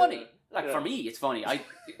 which is funny. Like, for me, it's funny. I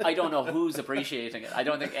don't know who's appreciating it. I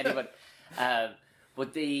don't think anyone.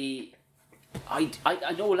 But I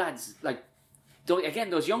know lads, like, again,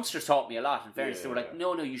 those youngsters taught me a lot. In fairness, they were like,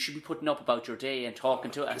 no, you should be putting up about your day and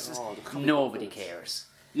talking to us. Nobody cares.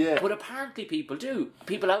 Yeah. But apparently people do.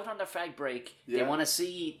 People out on their fag break, they want to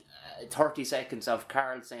see 30 seconds of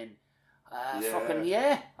Carl saying,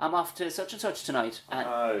 I'm off to such and such tonight.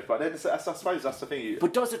 No, but then I suppose that's the thing.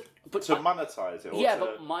 But does it... But to monetize it or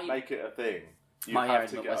to make it a thing, you have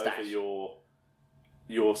to get over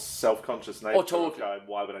your self-conscious nature. Of going,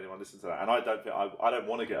 why would anyone listen to that? And I don't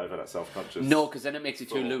want to get over that self-conscious. No, because then it makes you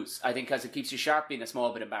too loose. I think because it keeps you sharp, being a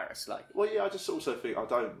small bit embarrassed. Like, well, I just also think I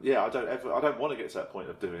don't want to get to that point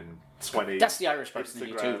of doing 20. That's the Irish person in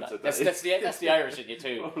you too. Like. That's the Irish in you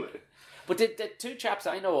too. Probably. But the two chaps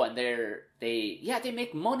I know, and they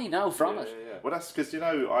make money now from it. Yeah. Well, that's because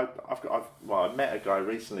I met a guy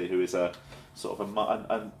recently who is a sort of I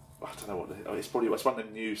don't know what it's one of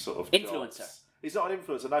the new sort of influencer. Jobs. He's not an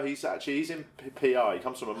influencer. No, he's in PR. He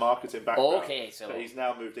comes from a marketing background. Okay, so but he's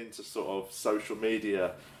now moved into sort of social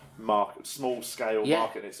media, small scale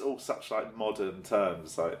marketing. It's all such like modern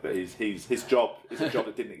terms. Like that, his job is a job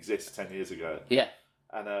that didn't exist 10 years ago. Yeah.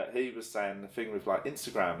 And he was saying the thing with like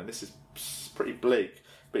Instagram, and this is pretty bleak,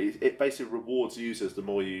 but it basically rewards users the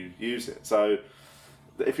more you use it. So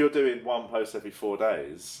if you're doing one post every 4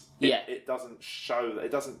 days, it doesn't show that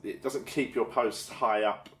it doesn't keep your posts high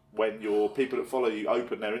up when your people that follow you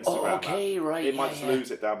open their Instagram app. Right. It might just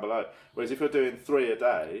lose it down below. Whereas if you're doing 3 a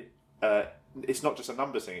day, it's not just a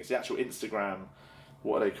numbers thing; it's the actual Instagram.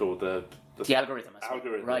 What are they called? The algorithm.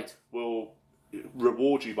 Algorithm, right? Will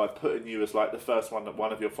reward you by putting you as like the first one that when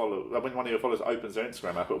one of your followers opens their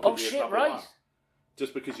Instagram app, it'll put you as number one.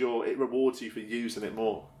 Just because it rewards you for using it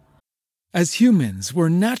more. As humans, we're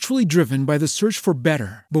naturally driven by the search for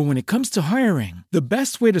better. But when it comes to hiring, the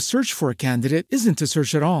best way to search for a candidate isn't to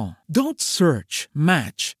search at all. Don't search,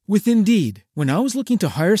 match with Indeed. When I was looking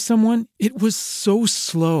to hire someone, it was so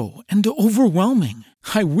slow and overwhelming.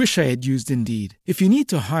 I wish I had used Indeed. If you need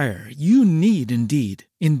to hire, you need Indeed.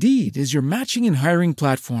 Indeed is your matching and hiring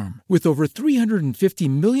platform with over 350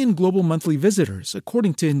 million global monthly visitors,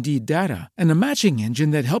 according to Indeed data, and a matching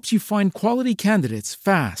engine that helps you find quality candidates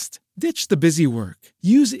fast. Ditch the busy work.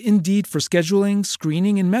 Use Indeed for scheduling,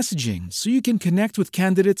 screening, and messaging so you can connect with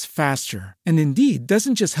candidates faster. And Indeed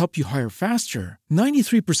doesn't just help you hire faster.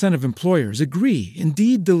 93% of employers agree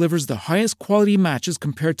Indeed delivers the highest quality matches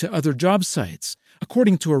compared to other job sites,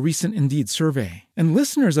 according to a recent Indeed survey. And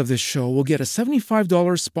listeners of this show will get a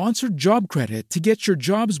 $75 sponsored job credit to get your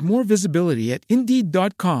jobs more visibility at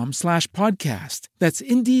Indeed.com/podcast. That's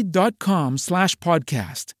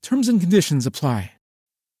Indeed.com/podcast. Terms and conditions apply.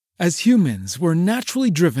 As humans, we're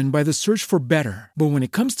naturally driven by the search for better. But when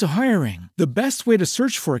it comes to hiring, the best way to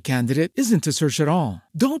search for a candidate isn't to search at all.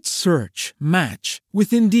 Don't search, match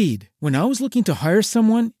with Indeed. When I was looking to hire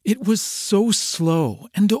someone, it was so slow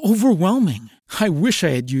and overwhelming. I wish I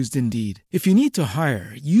had used Indeed. If you need to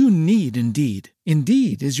hire, you need Indeed.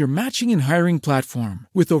 Indeed is your matching and hiring platform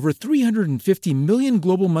with over 350 million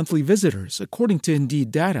global monthly visitors, according to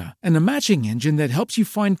Indeed data, and a matching engine that helps you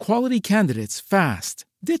find quality candidates fast.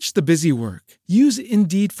 Ditch the busy work. Use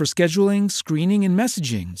Indeed for scheduling, screening, and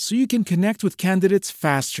messaging so you can connect with candidates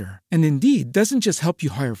faster. And Indeed doesn't just help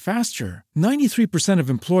you hire faster. 93%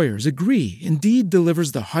 of employers agree Indeed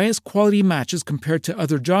delivers the highest quality matches compared to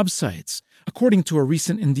other job sites, according to a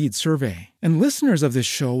recent Indeed survey. And listeners of this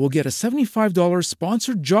show will get a $75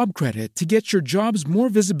 sponsored job credit to get your jobs more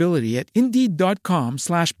visibility at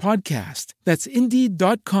Indeed.com/podcast. That's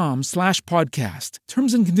Indeed.com/podcast.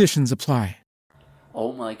 Terms and conditions apply.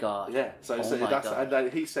 Oh my God. Yeah, so God.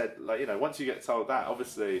 And he said, once you get told that,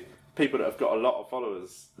 obviously people that have got a lot of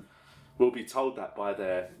followers will be told that by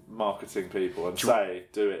their marketing people and say,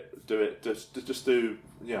 do it, just do,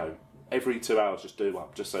 every 2 hours, just do one,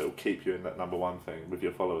 just so it'll keep you in that number one thing with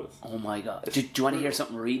your followers. Oh my God. Do you want to hear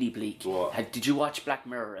something really bleak? What? Did you watch Black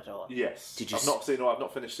Mirror at all? Yes. I've not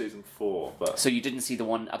finished season 4, but... So you didn't see the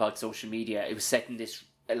one about social media? It was set in this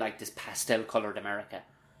pastel-coloured America.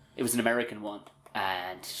 It was an American one.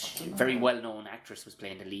 And a very well-known actress was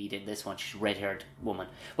playing the lead in this one. She's a red-haired woman.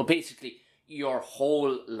 But basically, your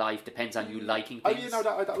whole life depends on you liking things. Oh,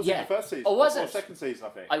 yeah, that was in the first season. Oh, was it? Or second season, I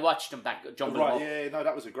think. I watched them back, jumbled them up. Yeah, no,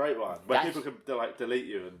 that was a great one. Where people can delete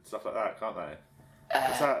you and stuff like that, can't they?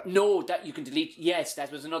 No, that you can delete. Yes,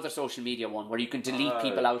 that was another social media one where you can delete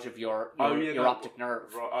people out of your optic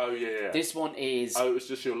nerve. Right, oh, yeah. This one is... Oh, it was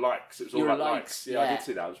just your likes. It was all your about likes. Yeah, I did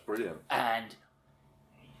see that. It was brilliant.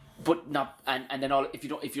 But not, and then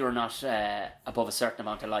if you're not above a certain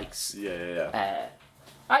amount of likes, you're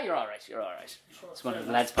all right. It's one of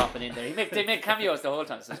the lads popping in there. They make cameos the whole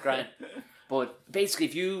time, so it's grand. But basically,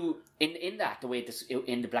 if you in the way this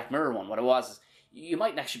in the Black Mirror one, what it was is you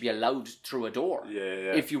might actually be allowed through a door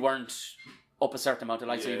if you weren't up a certain amount of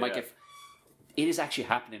likes. So you might get. It is actually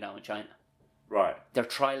happening now in China. Right. They're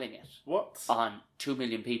trialing it. What? On 2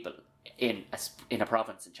 million people in a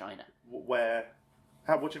province in China. Where?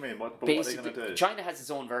 What do you mean? What are they going to do? China has its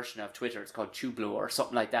own version of Twitter. It's called Qiblu or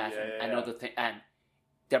something like that. Another thing, and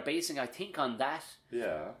they're basing, I think, on that.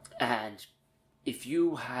 Yeah. And if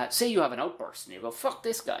you say you have an outburst and you go "fuck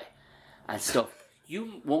this guy" and stuff,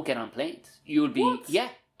 you won't get on planes. You'll be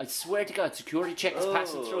I swear to God, security check is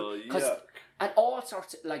passing through and all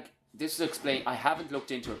sorts of, this is explain. I haven't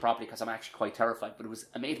looked into it properly because I'm actually quite terrified. But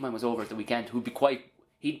a mate of mine was over at the weekend who'd be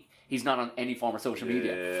he's not on any form of social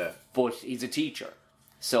media, but he's a teacher.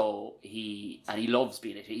 So he loves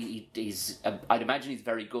being it. He's I'd imagine he's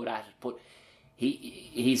very good at it, but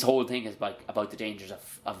his whole thing is about the dangers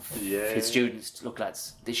of his students. Look,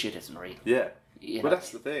 lads, this shit isn't real. Yeah,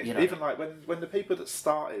 that's the thing. Even when the people that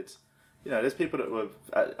started, there's people that were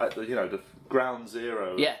at the ground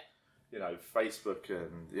zero. Yeah. Facebook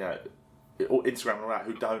and Instagram and all that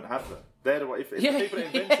who don't have them. They're the if the people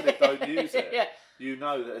that invented it don't use it. Yeah. You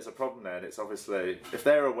know that there's a problem there, and it's obviously if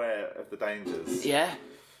they're aware of the dangers. Yeah.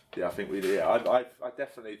 Yeah, I think we do. Yeah, I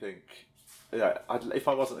definitely think. If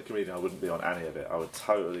I wasn't a comedian, I wouldn't be on any of it. I would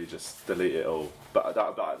totally just delete it all. But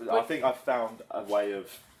I think I've found a way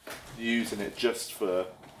of using it just for,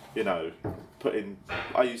 putting.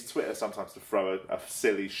 I use Twitter sometimes to throw a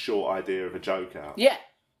silly short idea of a joke out. Yeah.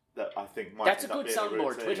 That I think might. That's a good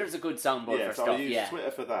soundboard. Twitter's a good soundboard for so stuff. I use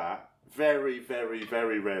Twitter for that. Very, very,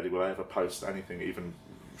 very rarely will I ever post anything, even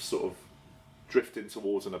sort of drifting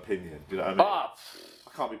towards an opinion. You know what I mean?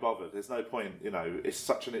 I can't be bothered. There's no point, you know. It's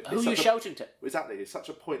such an. Who are you shouting to? Exactly. It's such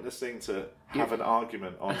a pointless thing to have an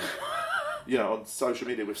argument on, you know, on social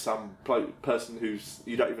media with some person who's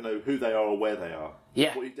you don't even know who they are or where they are.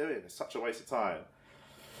 Yeah. What are you doing? It's such a waste of time.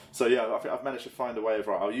 So yeah, I think I've managed to find a way of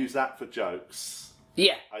I'll use that for jokes.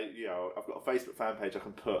 Yeah. I've got a Facebook fan page I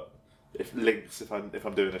can put links if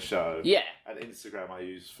I'm doing a show. Yeah. And Instagram I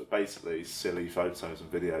use for basically silly photos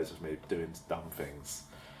and videos of me doing dumb things.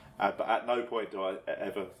 But at no point do I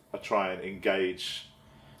ever try and engage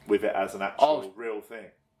with it as an actual real thing.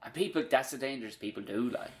 And people, that's the dangerous people do,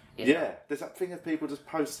 like. Yeah, there's that thing of people just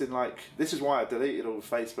posting, like, this is why I deleted all the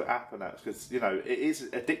Facebook app and that, because, you know, it is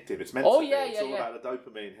addictive. It's meant to be. It's all about the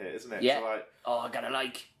dopamine hit, isn't it? Yeah. So, like, I gotta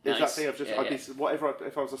like. There's Nice. that thing of just,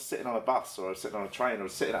 if I was just sitting on a bus or I was sitting on a train or I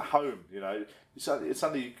was sitting at home, you know,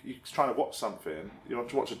 suddenly you're trying to watch something, you want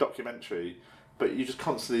to watch a documentary, but you're just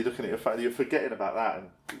constantly looking at your phone, you're forgetting about that,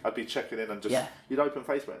 and I'd be checking in and just, you'd open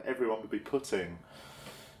Facebook and everyone would be putting,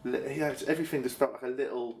 you know, everything just felt like a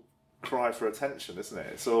little cry for attention, isn't it?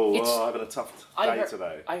 It's all having a tough day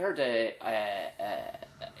today. I heard it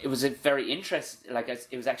was a very interesting, like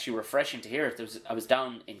it was actually refreshing to hear. I was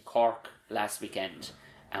down in Cork last weekend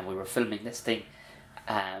and we were filming this thing,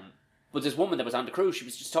 but this woman that was on the cruise, she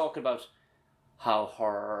was just talking about how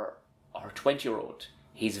her 20-year-old,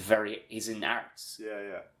 he's in arts.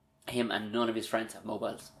 Yeah. Him and none of his friends have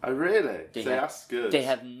mobiles. Oh really? That's good. They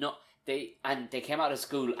have not. They came out of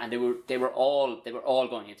school and they were all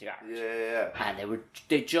going into art. Yeah. And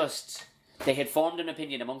they had formed an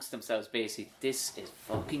opinion amongst themselves. Basically, this is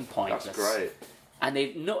fucking pointless. That's great. And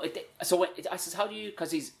I says, how do you?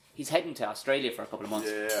 Because he's heading to Australia for a couple of months.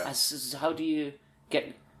 Yeah. I says, how do you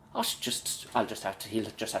get? He'll just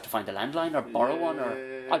have to find a landline or borrow one,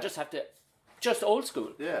 or I'll just have to, just old school.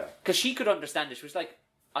 Yeah. Because she could understand it. She was like,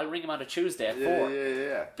 I'll ring him on a Tuesday at 4.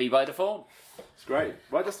 Yeah. Be by the phone. It's great.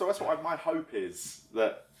 Well, that's what my hope is,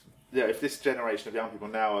 that if this generation of young people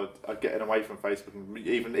now are getting away from Facebook, and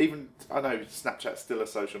even I know Snapchat's still a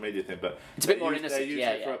social media thing, but it's a bit more innocent. They're using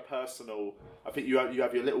it for a personal. I think you have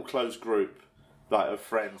your little closed group, like, of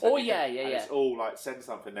friends. It's all like send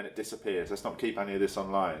something, then it disappears. Let's not keep any of this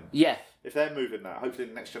online. Yeah. If they're moving that, hopefully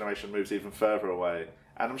the next generation moves even further away.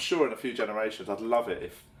 And I'm sure in a few generations, I'd love it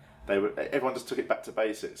if everyone just took it back to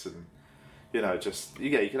basics and, you know, just you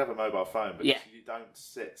can have a mobile phone, but you don't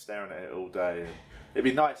sit staring at it all day. And it'd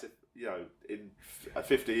be nice if, you know, in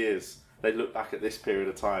 50 years they look back at this period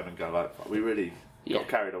of time and go like, we really got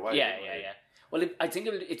carried away. Yeah. Well, I think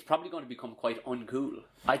it's probably going to become quite uncool.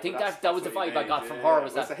 I think that was the vibe I got from her.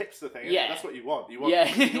 Was that it's a hipster thing? Yeah, that's what you want. You want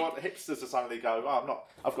the hipsters to suddenly go,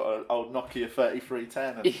 I've got an old Nokia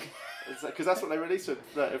 3310. Because that's what they released,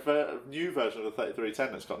 a new version of the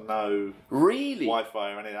 3310 that's got no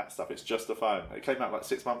Wi-Fi or any of that stuff. It's just a phone. It came out like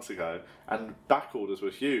 6 months ago, and back orders were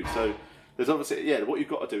huge. So there's obviously what you've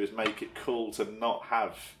got to do is make it cool to not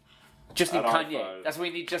have. Just need Kanye. iPhone. That's what we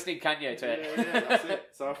need. Just need Kanye to. Yeah, that's it.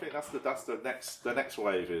 So I think that's the next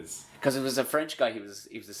wave is. Because it was a French guy. He was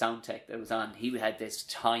a sound tech that was on. He had this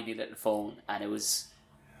tiny little phone, and it was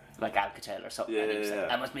like Alcatel or something. Yeah, and he was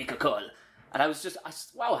like, I must make a call. And I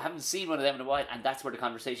haven't seen one of them in a while. And that's where the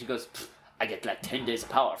conversation goes. I get like 10 days of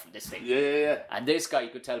power from this thing. Yeah. And this guy, you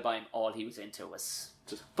could tell by him, all he was into was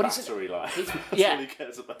just battery life. That's all he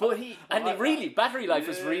cares about. But battery life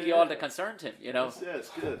was really all that concerned him. You know. Yeah, it's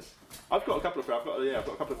good. I've got a couple of friends. I've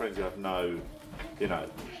got a couple of friends who have no, you know,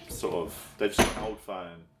 sort of. They've just got an old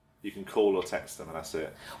phone. You can call or text them, and that's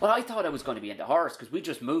it. Well, I thought I was going to be into horrors because we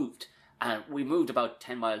just moved. And we moved about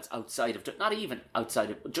 10 miles outside of, not even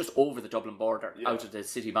outside of, just over the Dublin border, out of the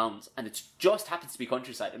city bounds. And it just happens to be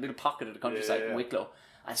countryside, a little pocket of the countryside in Wicklow.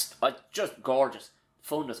 And it's just gorgeous.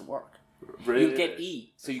 Phone doesn't work. Really? You'll get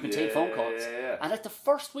so you can take phone calls. Yeah. And like the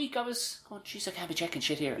first week I was going, jeez, I can't be checking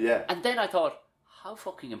shit here. Yeah. And then I thought, how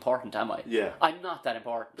fucking important am I? Yeah. I'm not that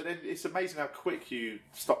important. But then it's amazing how quick you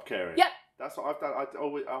stop caring. Yeah. That's what I've done. I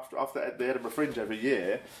always, after the Edinburgh Fringe every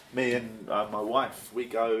year, me and my wife, we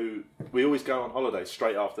always go on holiday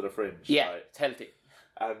straight after the Fringe. Yeah, right? it's healthy.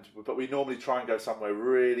 But we normally try and go somewhere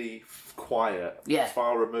really quiet,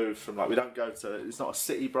 far removed from, like, we don't go to, it's not a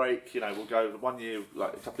city break, you know. We'll go, one year,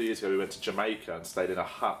 like a couple of years ago, we went to Jamaica and stayed in a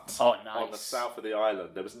hut on the south of the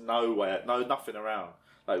island. There was nothing around.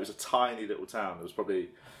 Like, it was a tiny little town. There was probably,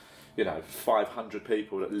 you know, 500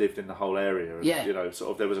 people that lived in the whole area. And, you know,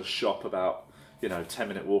 sort of, there was a shop about, you know,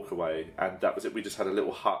 10-minute walk away, and that was it. We just had a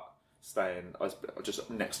little hut staying just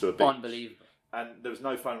next to a beach. Unbelievable. And there was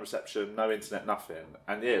no phone reception, no internet, nothing.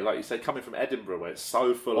 And yeah, like you say, coming from Edinburgh where it's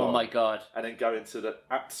so full on. Oh my God. And then going to the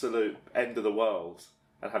absolute end of the world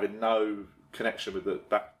and having no connection with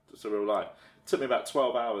back to real life. took me about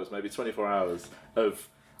 12 hours, maybe 24 hours of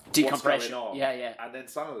decompression. What's going on. Yeah. And then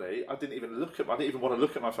suddenly, I didn't even want to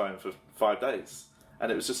look at my phone for 5 days.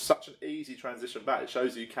 And it was just such an easy transition back. It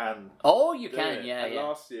shows you can. Oh, you can, it. yeah, and yeah.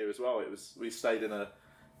 last year as well, we stayed in a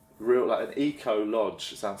real, like an eco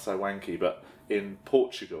lodge. It sounds so wanky, but in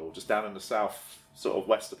Portugal, just down in the south, sort of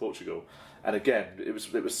west of Portugal. And again, it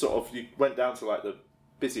was sort of, you went down to like the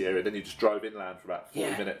busy area, then you just drove inland for about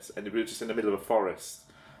 40 minutes, and we were just in the middle of a forest.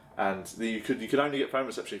 And you could only get phone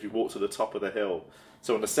reception if you walked to the top of the hill.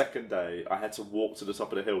 So on the second day, I had to walk to the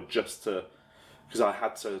top of the hill because I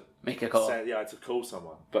had to make a call. I had to call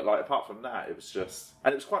someone. But like apart from that, it was just,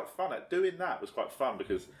 and it was quite fun. Doing that was quite fun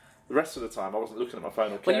because the rest of the time I wasn't looking at my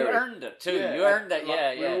phone or caring. Well, you earned it too. Yeah, you earned it.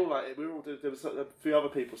 Like, we were all there was a few other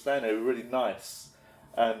people staying there who were really nice,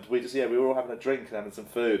 and we were all having a drink and having some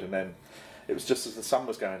food, and then. It was just as the sun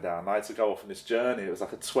was going down. I had to go off on this journey. It was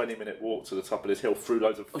like a 20-minute walk to the top of this hill through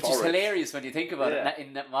loads of forest. Which is hilarious when you think about it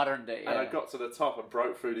in that modern day. And I got to the top and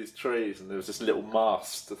broke through these trees, and there was this little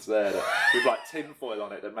mast that's there with like tinfoil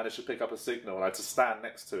on it that managed to pick up a signal, and I had to stand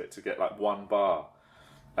next to it to get like 1 bar.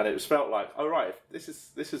 And it was felt like, oh right, this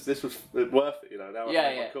was worth it, you know. Now I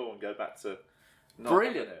can make my call and go back to not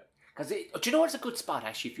having it. Because do you know what's a good spot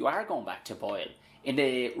actually if you are going back to Boyle? In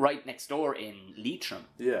the right next door in Leitrim.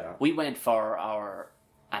 Yeah. We went for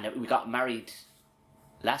we got married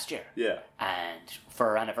last year. Yeah. And for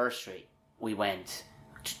our anniversary, we went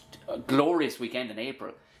a glorious weekend in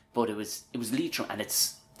April, but it was Leitrim, and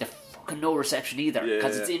it's the fucking no reception either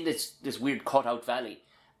because it's in this weird cutout valley,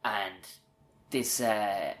 and this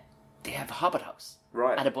they have a hobbit house.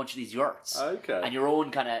 Right. And a bunch of these yurts. Okay. And your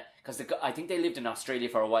own kind of, because I think they lived in Australia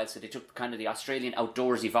for a while, so they took kind of the Australian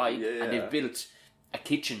outdoorsy vibe, and they've built a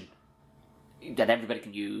kitchen that everybody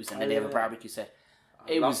can use, and then they have a barbecue set.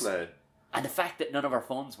 It was, and the fact that none of our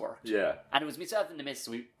phones worked. Yeah. And it was myself and the missus,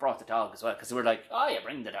 we brought the dog as well, because they were like, oh yeah,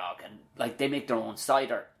 bring the dog. And like, they make their own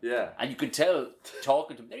cider. Yeah. And you could tell,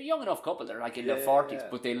 talking to them, they're a young enough couple, they're like in their 40s,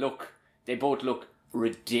 but they both look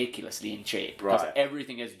ridiculously in shape. Because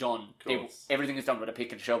everything is done. Everything is done with a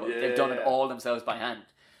pick and shovel. They've done it all themselves by hand.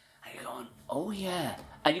 And you're going, oh yeah.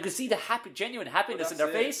 And you can see the genuine happiness in their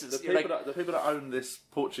faces. The people that own this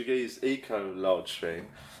Portuguese eco lodge thing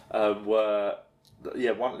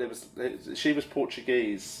she was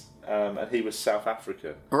Portuguese and he was South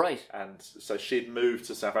African. Right. And so she'd moved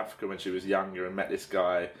to South Africa when she was younger and met this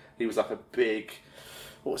guy. He was like a big,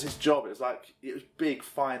 what was his job? It was big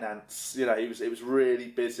finance. You know, it was really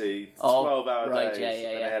busy. 12-hour days.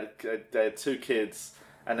 And they had 2 kids,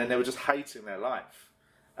 and then they were just hating their life.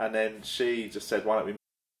 And then she just said, why don't we...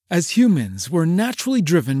 As humans, we're naturally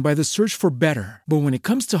driven by the search for better. But when it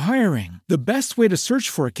comes to hiring, the best way to search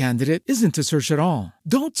for a candidate isn't to search at all.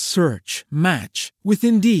 Don't search, match with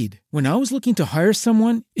Indeed. When I was looking to hire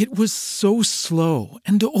someone, it was so slow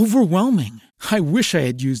and overwhelming. I wish I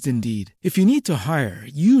had used Indeed. If you need to hire,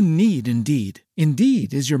 you need Indeed.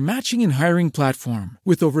 Indeed is your matching and hiring platform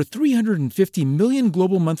with over 350 million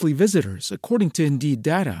global monthly visitors, according to Indeed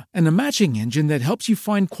data, and a matching engine that helps you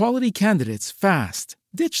find quality candidates fast.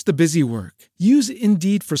 Ditch the busy work. Use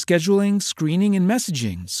Indeed for scheduling, screening, and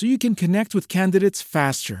messaging so you can connect with candidates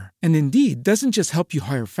faster. And Indeed doesn't just help you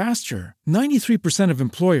hire faster. 93% of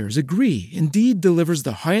employers agree Indeed delivers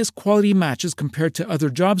the highest quality matches compared to other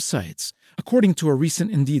job sites, according to a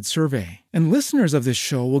recent Indeed survey. And listeners of this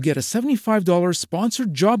show will get a $75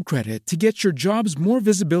 sponsored job credit to get your jobs more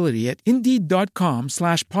visibility at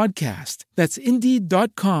Indeed.com/podcast. That's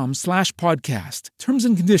Indeed.com/podcast. Terms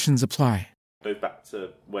and conditions apply. Moved back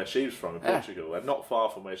to where she was from in Portugal, and not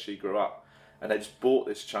far from where she grew up, and they just bought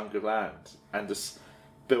this chunk of land and just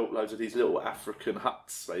built loads of these little African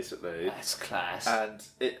huts, basically. That's class. And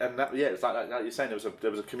it was like you're saying,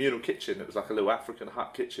 there was a communal kitchen. It was like a little African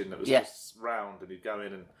hut kitchen that was just round, and you'd go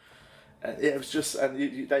in and it was just,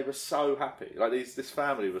 and they were so happy. Like this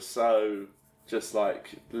family was so just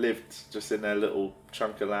like lived just in their little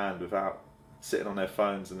chunk of land without sitting on their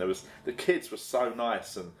phones, and the kids were so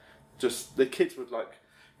nice and. Just the kids were like,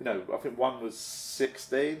 you know, I think one was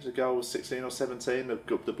 16, the girl was 16 or 17,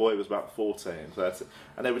 the boy was about 14,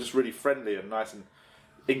 and they were just really friendly and nice and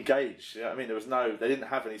engaged. You know what I mean? They didn't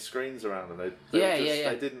have any screens around them.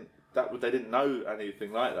 They didn't know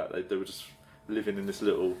anything like that. They were just living in this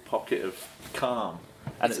little pocket of calm,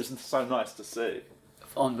 and it was so nice to see.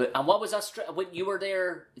 And what was Australia? When you were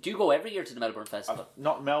there, do you go every year to the Melbourne Festival?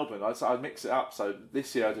 Not Melbourne. I mix it up. So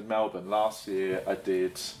this year I did Melbourne. Last year I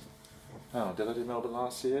did. Oh, did I do Melbourne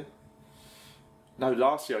last year? No,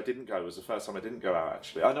 last year I didn't go. It was the first time I didn't go out,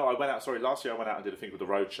 actually. I know I went out, last year I went out and did a thing called the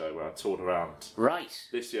Roadshow where I toured around. Right.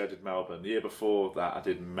 This year I did Melbourne. The year before that I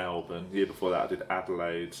did Melbourne. The year before that I did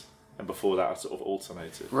Adelaide. and before that I sort of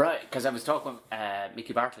alternated. Right, because I was talking with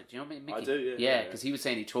Mickey Bartlett. Do you know Mickey? I do, yeah. Yeah, because he was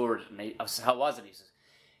saying he toured, and I was, how was it?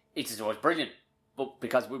 He says it was brilliant, but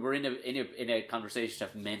because we were in a conversation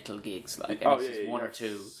of mental gigs, like one or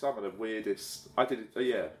two. Some of the weirdest. I did it.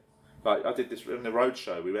 Yeah, like I did this in the road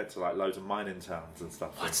show. We went to like loads of mining towns and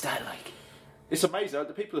stuff. What's that like? It's amazing.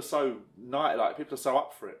 The people are so people are so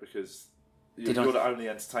up for it because you're the only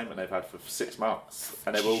entertainment they've had for 6 months,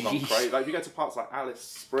 and they've all gone crazy. Like if you go to parts like Alice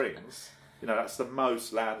Springs, that's the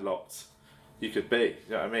most landlocked you could be.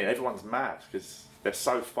 You know what I mean? Everyone's mad because they're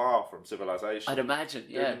so far from civilization. I'd imagine,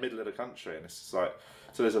 They're in the middle of the country, and it's just like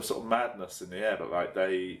so. There's a sort of madness in the air, but like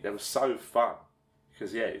they were so fun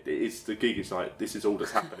because the gig is like this is all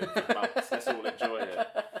that's happening for months. Let's all enjoy it.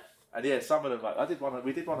 And some of them like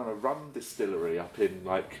we did one on a rum distillery up in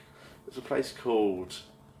like there's a place called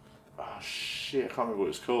I can't remember what it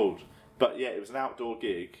was called, but it was an outdoor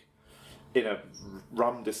gig in a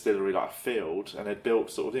rum distillery, like a field, and they'd built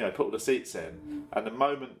sort of put all the seats in, and the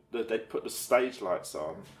moment that they put the stage lights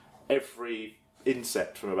on, every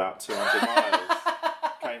insect from about 200 miles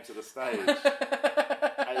came to the stage.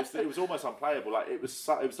 And it was almost unplayable. Like it was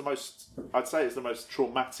the most. I'd say it's the most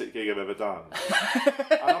traumatic gig I've ever done.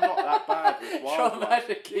 And I'm not that bad with wildlife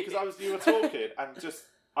because you were talking and just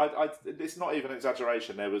it's not even an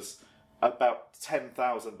exaggeration. There was about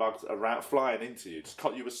 10,000 bugs around flying into you.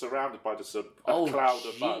 You were surrounded by just a cloud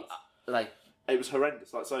of bugs. Like it was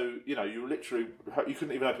horrendous. Like so, you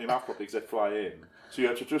couldn't even open your mouth properly because they'd fly in. So you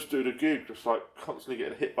had to just do the gig, just like constantly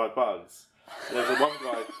getting hit by bugs. There was one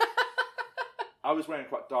guy. I was wearing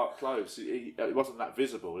quite dark clothes. It wasn't that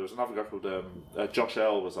visible. There was another guy called Josh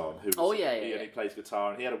L was on. He plays guitar,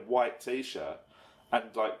 and he had a white T-shirt, and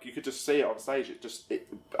like you could just see it on stage.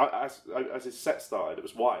 As his set started, it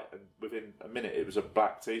was white, and within a minute, it was a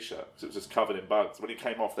black T-shirt because it was just covered in bugs. When he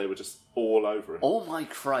came off, they were just all over him. Oh my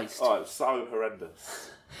Christ! Oh, it was so horrendous.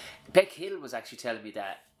 Beck Hill was actually telling me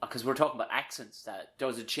that because we're talking about accents. That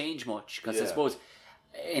doesn't change much because I suppose.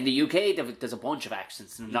 In the UK, there's a bunch of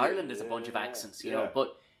accents. In Ireland, there's a bunch of accents, you know.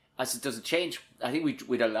 But as it doesn't change, I think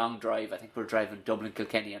we had a long drive. I think we were driving Dublin,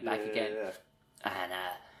 Kilkenny, and back again.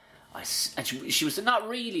 And she was not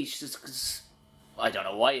really. She's cause I don't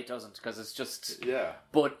know why it doesn't because it's just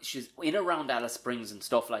But she's in around Alice Springs and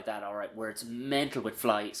stuff like that. All right, where it's mental with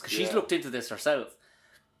flies because she's looked into this herself.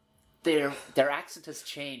 Their accent has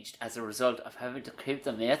changed as a result of having to keep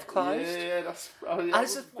the mouth closed. Yeah, that's. Are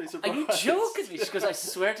you joking me? Because I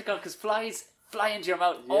swear to God, because flies fly into your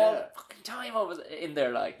mouth all the fucking time. I was in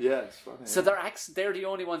there, like. Yeah, it's funny. So their accent, they're the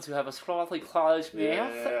only ones who have a slightly closed mouth.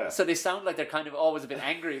 Yeah. So they sound like they're kind of always a bit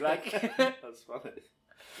angry, like. That's funny.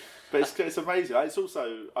 But it's amazing. It's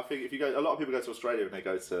also, I think, if you go, a lot of people go to Australia and they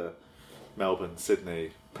go to Melbourne,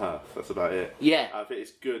 Sydney, Perth. That's about it. Yeah. I think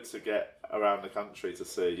it's good to get around the country to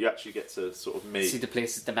see. You actually get to sort of meet the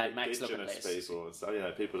places, the Mad Max looking indigenous places. people and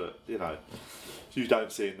stuff. People that you don't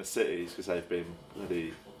see in the cities because they've been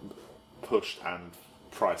really pushed and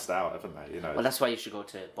priced out, haven't they? Well, that's why you should go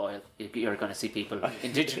to Boyle. You're going to see people,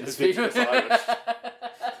 indigenous people.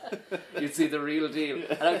 You'd see the real deal.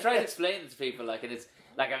 And I'm trying to explain it to people, like, and it's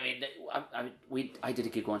like, I did a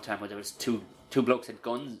gig one time where there was two blokes had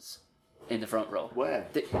guns in the front row. Where?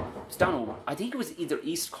 It's down. I think it was either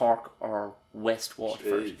East Cork or West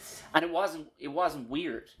Waterford. Jeez. And it wasn't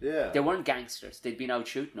weird. Yeah. They weren't gangsters. They'd been out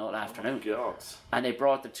shooting all afternoon. Oh God. And they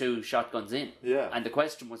brought the 2 shotguns in. Yeah. And the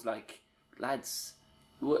question was like, lads,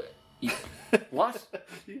 what? You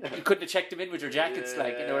couldn't have checked them in with your jackets, and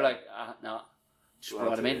they were like, no, just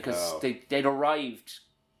brought them in because they'd arrived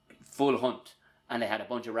full hunt and they had a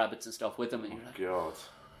bunch of rabbits and stuff with them. And you're like, God.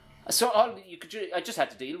 So I just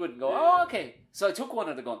had to deal with it and go, oh, okay. So I took one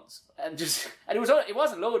of the guns and it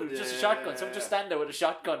wasn't loaded, it was just a shotgun. So I'm just standing there with a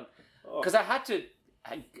shotgun because I had to,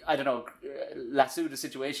 I don't know, lasso the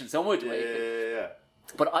situation some way. Yeah.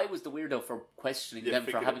 But I was the weirdo for questioning them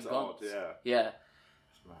for having guns. Yeah.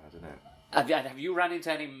 It's mad, isn't it? Have you ran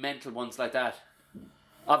into any mental ones like that?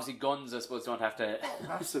 Obviously, guns, I suppose, don't have to.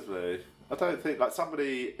 Massively. I don't think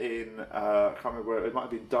somebody in I can't remember where it might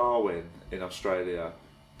have been Darwin in Australia.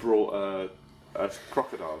 Brought a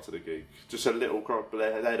crocodile to the gig. Just a little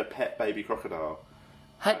crocodile. They had a pet baby crocodile.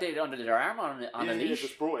 Had they it under their arm on a leash? Yeah,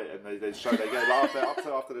 just brought it and they showed. They gave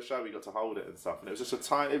after the show we got to hold it and stuff. And it was just a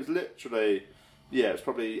tiny. It was literally, it was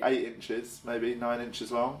probably 8 inches, maybe 9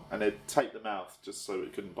 inches long. And they'd tape the mouth just so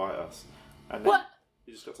it couldn't bite us. And what?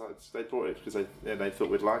 You just got to. They brought it because they thought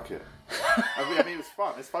we'd like it. I mean, it was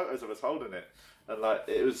fun. There's photos of us holding it, and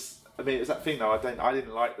it was. I mean, it was that thing though. I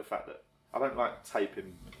didn't like the fact that. I don't like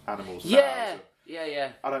taping animals' mouths.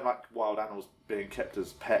 Yeah. I don't like wild animals being kept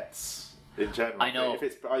as pets in general. I know. If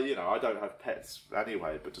it's, I don't have pets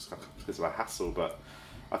anyway, but just because of a hassle. But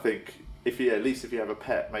I think at least if you have a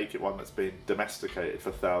pet, make it one that's been domesticated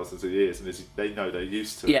for thousands of years, and they know they're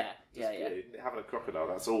used to. Yeah. Having a crocodile,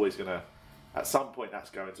 that's always gonna. At some point, that's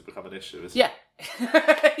going to become an issue, isn't it?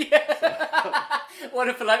 What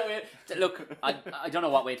a polite way. Look, I don't know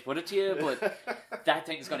what way to put it to you, but that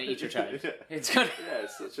thing's going to eat your child. It's going to... Yeah,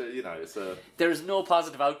 it's such a, it's a... There's no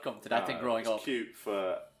positive outcome to that thing growing up. It's cute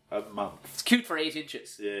for a month. It's cute for 8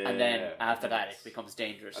 inches. And then after that, it becomes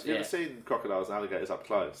dangerous. Have you ever seen crocodiles and alligators up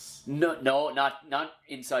close? No, not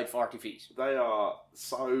inside 40 feet. They are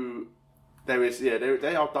so... they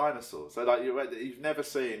are dinosaurs. So you've never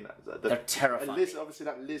seen. They're terrifying. Obviously,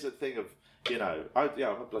 that lizard thing of I'm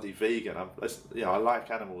a bloody vegan. I like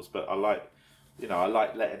animals, but I like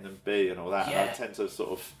letting them be and all that. Yeah. And I tend to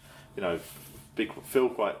sort of, feel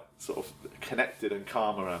quite sort of connected and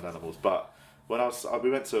calm around animals. But when we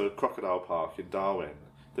went to a crocodile park in Darwin.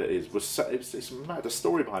 It's mad. The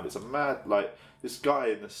story behind it's a mad this guy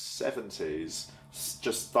in the 70s.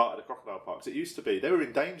 Just started a crocodile park. It used to be they were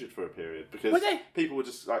endangered for a period because people were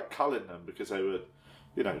just culling them because they were,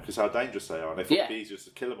 because how dangerous they are, and they thought it'd be easier to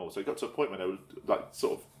kill them all. So it got to a point when they were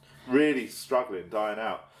sort of really struggling, dying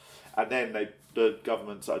out, and then the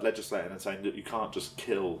government started legislating and saying that you can't just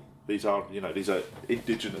kill. These are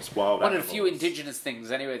indigenous wild animals. One of the few indigenous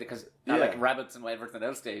things anyway, because like rabbits and everything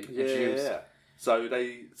else they introduced. Yeah. So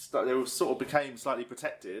they sort of became slightly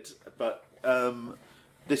protected, but.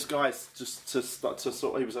 This guy's just he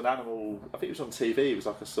was an animal. I think he was on TV. He was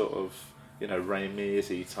like a sort of Ray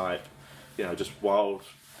Mearsy type, just wild.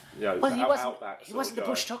 He wasn't the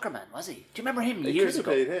Bush Tucker man, was he? Do you remember him years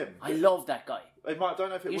ago? It could have been him. I love that guy. I don't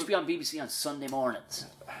know if he used to be on BBC on Sunday mornings.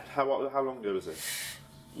 How long ago was it?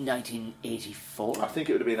 1984. I think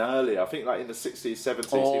it would have been earlier. I think in the 60s,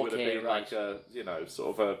 70s, he would have been like a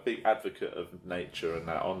sort of a big advocate of nature and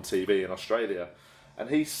that on TV in Australia. And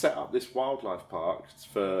he set up this wildlife park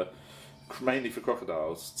mainly for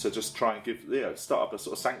crocodiles to just try and start up a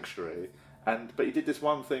sort of sanctuary. But he did this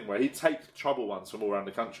one thing where he'd take trouble ones from all around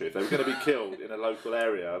the country. If they were going to be killed in a local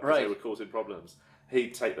area because they were causing problems,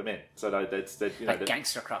 he'd take them in. So they'd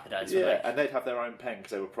gangster crocodiles. And they'd have their own pen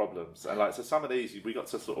because they were problems. And so some of these we got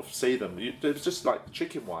to sort of see them. It was just like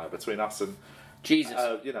chicken wire between us and Jesus.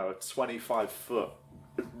 A 25-foot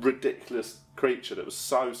ridiculous creature that was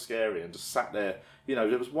so scary and just sat there.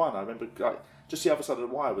 There was one, I remember, just the other side of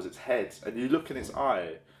the wire was its head, and you look in its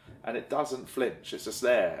eye, and it doesn't flinch, it's just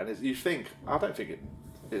there, and you think, I don't think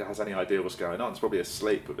it has any idea what's going on, it's probably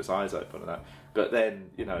asleep with its eyes open and that, but then,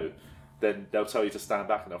 then they'll tell you to stand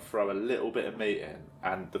back and they'll throw a little bit of meat in,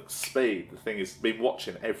 and the speed, the thing is, been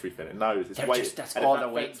watching everything, it knows, it's waiting, that's and all if they're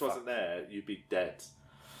that waiting fence for. wasn't there, you'd be dead.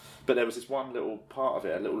 But there was this one little part of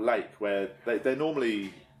it, a little lake, where they're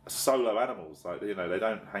normally solo animals, they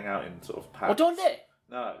don't hang out in sort of packs. Oh, don't they?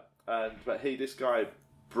 No, but this guy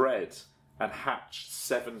bred and hatched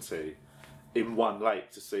 70 in one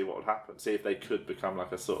lake to see what would happen, see if they could become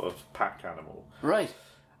like a sort of pack animal. Right.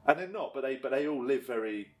 And they're not, but they all live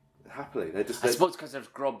very happily. I suppose because there's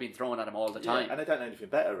grub being thrown at them all the time, and they don't know anything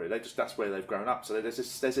better. Really, that's where they've grown up. So there's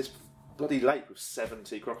this bloody lake with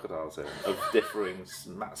 70 crocodiles in of differing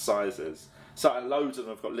sizes. So and loads of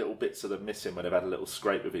them have got little bits of them missing when they've had a little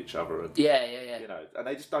scrape with each other. And, and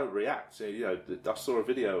they just don't react. I saw a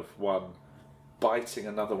video of one biting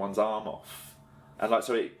another one's arm off, and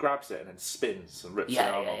so it grabs it and then spins and rips the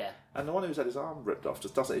arm off. And the one who's had his arm ripped off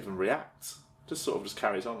just doesn't even react. Just sort of just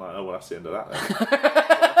carries on like, oh well, that's the end of that then.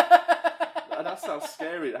 And that's how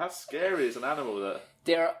scary. How scary is an animal that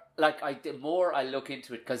they're the more I look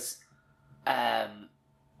into it, because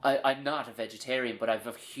I'm not a vegetarian, but I have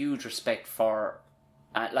a huge respect for.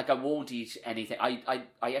 I won't eat anything. I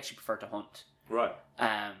actually prefer to hunt. Right.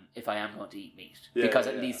 If I am going to eat meat, because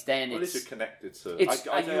at least then at least you're connected to.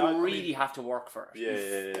 You really have to work for it.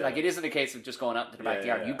 Yeah. It isn't a case of just going out into the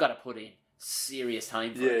backyard. You've got to put in serious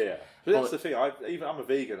time for it. Yeah. But that's the thing. I'm a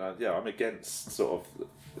vegan. I'm against sort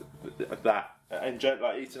of that. And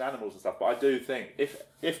eating animals and stuff, but I do think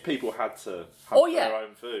if people had to hunt their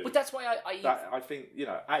own food, but that's why I eat. I think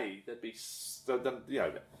there'd be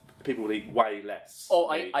people would eat way less.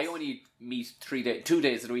 I only eat meat 2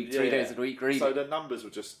 days of the week, 3 days of the week. Really. So the numbers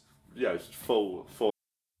would just fall.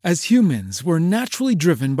 As humans, we're naturally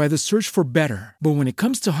driven by the search for better. But when it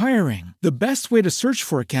comes to hiring, the best way to search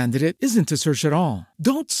for a candidate isn't to search at all.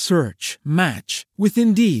 Don't search, match with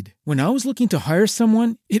Indeed. When I was looking to hire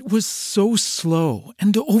someone, it was so slow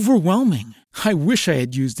and overwhelming. I wish I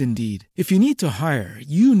had used Indeed. If you need to hire,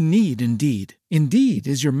 you need Indeed. Indeed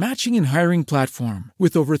is your matching and hiring platform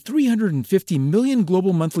with over 350 million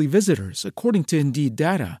global monthly visitors, according to Indeed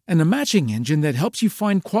data, and a matching engine that helps you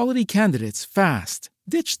find quality candidates fast.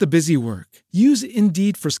 Ditch the busy work. Use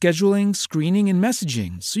Indeed for scheduling, screening, and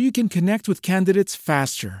messaging so you can connect with candidates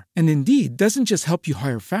faster. And Indeed doesn't just help you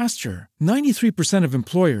hire faster. 93% of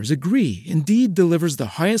employers agree Indeed delivers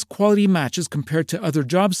the highest quality matches compared to other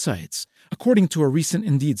job sites, according to a recent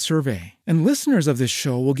Indeed survey. And listeners of this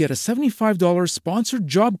show will get a $75 sponsored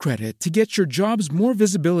job credit to get your jobs more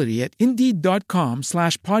visibility at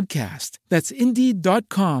Indeed.com/podcast. That's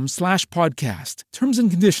Indeed.com/podcast. Terms and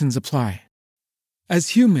conditions apply. As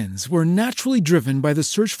humans, we're naturally driven by the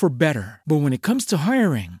search for better. But when it comes to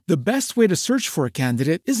hiring, the best way to search for a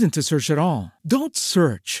candidate isn't to search at all. Don't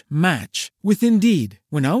search, match with Indeed.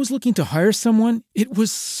 When I was looking to hire someone, it was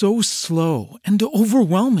so slow and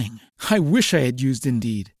overwhelming. I wish I had used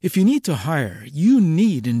Indeed. If you need to hire, you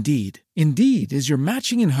need Indeed. Indeed is your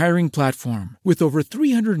matching and hiring platform with over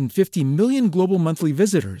 350 million global monthly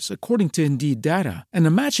visitors, according to Indeed data, and a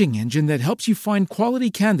matching engine that helps you find quality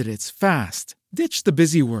candidates fast. Ditch the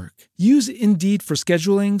busy work. Use Indeed for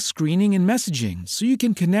scheduling, screening, and messaging so you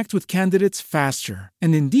can connect with candidates faster.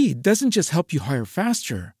 And Indeed doesn't just help you hire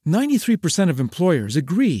faster. 93% of employers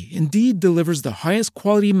agree Indeed delivers the highest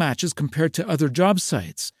quality matches compared to other job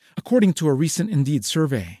sites, according to a recent Indeed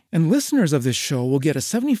survey. And listeners of this show will get a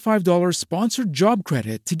 $75 sponsored job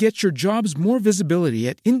credit to get your jobs more visibility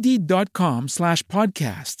at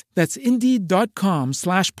Indeed.com/podcast. That's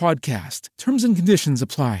Indeed.com/podcast. Terms and conditions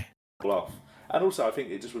apply. Off. And also, I think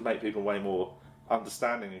it just would make people way more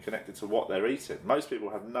understanding and connected to what they're eating. Most people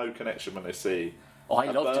have no connection when they see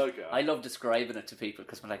a burger. I love describing it to people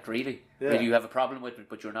because I'm like, really? Yeah. Really, you have a problem with it,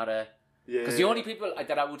 but you're not a... Because the Yeah. only people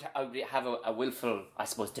that I would have a willful, I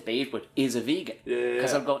suppose, debate with is a vegan.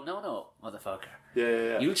 Because I'll go, no, motherfucker.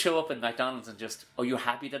 Yeah. You'll show up in McDonald's and just, are you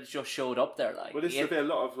happy that it just showed up there? Like, Well, there's a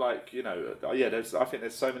lot of I think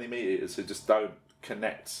there's so many meat eaters who just don't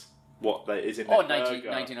connect what there is in their burger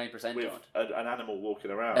 99% with don't. an animal walking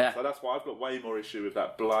around. Yeah. So that's why I've got way more issue with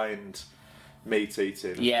that blind meat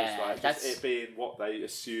eating. Yeah, just it being what they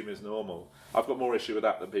assume is normal. I've got more issue with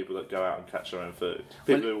that than people that go out and catch their own food.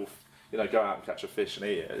 People who will, go out and catch a fish and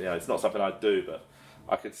eat it. It's not something I do, but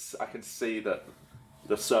I can see that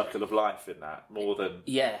the circle of life in that more than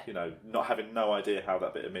not having no idea how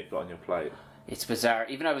that bit of meat got on your plate. It's bizarre.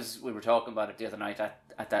 Even we were talking about it the other night at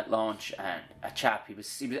that launch, and a chap, I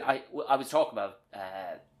was talking about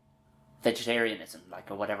vegetarianism,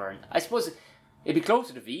 or whatever, and I suppose it'd be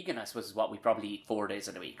closer to vegan, I suppose, is what we probably eat 4 days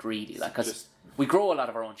in a week, really, because we grow a lot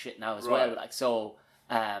of our own shit now as well,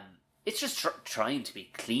 it's just trying to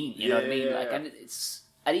be clean, you know what I mean? And it's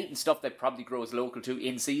eating stuff that probably grows local to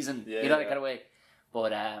in season, that kind of way.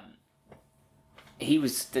 But he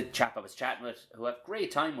was the chap I was chatting with, who I had a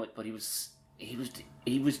great time with, but he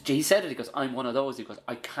said it, he goes, I'm one of those, he goes,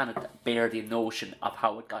 I cannot bear the notion of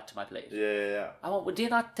how it got to my plate. I went, well, do you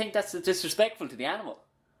not think that's disrespectful to the animal?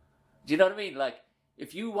 Do you know what I mean?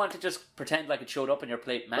 If you want to just pretend like it showed up on your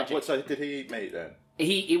plate magic. So did he eat meat then?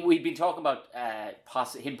 We'd been talking about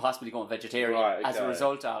him possibly going vegetarian as a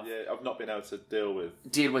result of... Yeah, I've not been able to deal with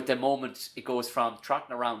the moment it goes from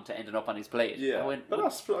trotting around to ending up on his plate. Yeah, but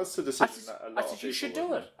that's a decision that a lot of people... you should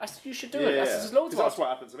do it. I said, you should do it. I said, there's loads of that's what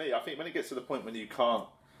happened to me. I think when it gets to the point when you can't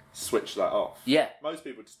switch that off, most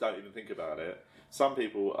people just don't even think about it. Some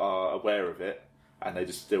people are aware of it, and they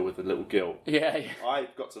just deal with a little guilt. Yeah. I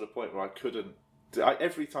got to the point where I couldn't...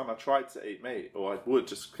 every time I tried to eat meat, or I would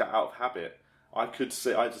just out of habit... I could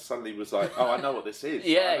see. I just suddenly was like, "Oh, I know what this is.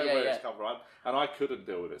 I know where it's come from," and I couldn't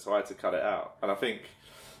deal with it, so I had to cut it out. And I think,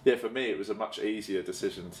 for me, it was a much easier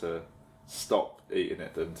decision to stop eating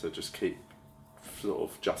it than to just keep sort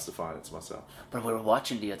of justifying it to myself. But we were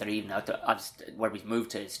watching the other evening out where we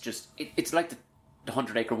moved to. It's just it's like the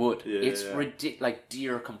 100-acre wood. It's ridiculous. Like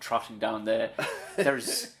deer come trotting down there.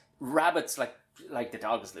 There's rabbits. Like the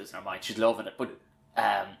dog is losing her mind. She's loving it. But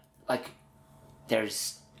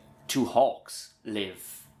there's 2 hawks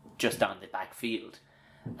live just on the back field,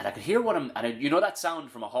 and I could hear that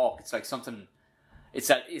sound from a hawk. It's like something. It's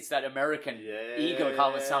that American eagle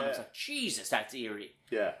calling sound. I was like, Jesus, that's eerie.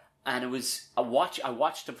 Yeah. And it was I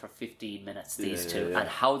watched them for 15 minutes. These two and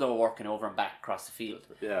how they were working over and back across the field.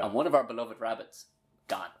 Yeah. And one of our beloved rabbits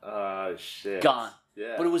gone. Oh shit. Gone.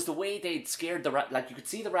 Yeah. But it was the way they'd scared the rabbit. Like, you could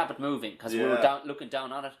see the rabbit moving because we were looking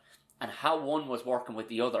down on it, and how one was working with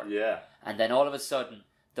the other. Yeah. And then all of a sudden,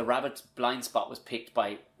 the rabbit's blind spot was picked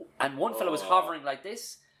by... And one fella was hovering like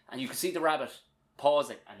this, and you could see the rabbit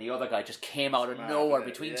pausing, and the other guy just came out of nowhere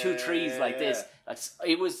between two trees like this.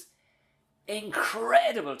 It was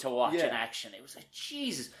incredible to watch in action. It was like,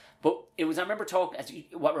 Jesus. But it was, I remember talking...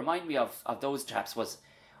 What reminded me of those chaps was,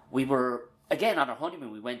 we were, again, on our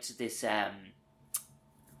honeymoon, we went to this... it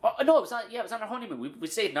was on our honeymoon. We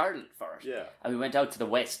stayed in Ireland first. Yeah. And we went out to the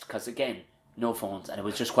west because, again, no phones, and it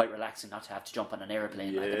was just quite relaxing not to have to jump on an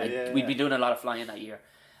aeroplane. We'd be doing a lot of flying that year.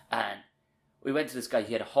 And we went to this guy,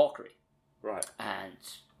 he had a hawkery. Right. And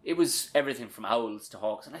it was everything from owls to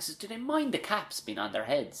hawks. And I said, do they mind the caps being on their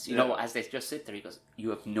heads? You know, as they just sit there. He goes, you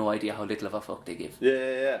have no idea how little of a fuck they give.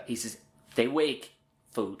 Yeah. He says, they wake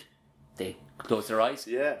food. They close their eyes.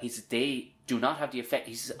 Yeah. He says, they do not have the effect.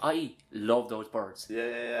 He says, I love those birds.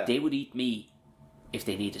 Yeah. They would eat me if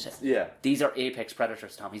they needed it. Yeah. These are apex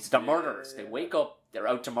predators, Tom. He says, they're murderers. They wake up, they're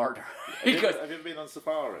out to murder. Have you ever been on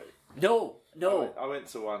safari? No. I went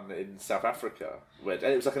to one in South Africa, and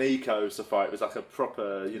it was like an eco safari. It was like a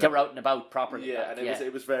proper, They were out and about properly. Yeah, and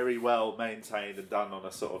it was very well maintained and done on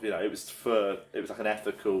a sort of, it was like an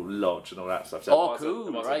ethical lodge and all that stuff. So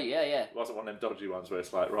cool, right? Yeah. It wasn't one of them dodgy ones where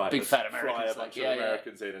it's like, right, big fat fly Americans, a bunch of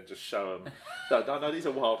Americans in and just show them. No, these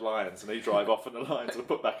are wild lions, and you drive off, and the lions are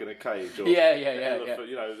put back in a cage. Or, yeah.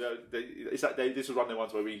 It's like this was one of the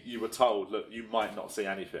ones where you were told, look, you might not see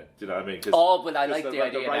anything. Do you know what I mean? I like the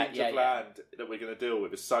idea the range of of land that we're going to deal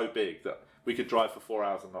with is so big that we could drive for 4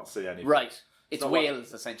 hours and not see anything. Right. It's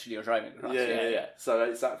Wales, essentially, you're driving across. Yeah. So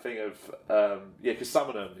it's that thing of, because some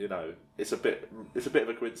of them, it's a bit of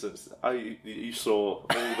a coincidence. You saw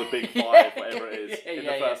all the big five, whatever it is, in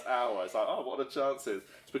the first hour. It's like, oh, what are the chances?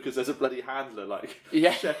 It's because there's a bloody handler,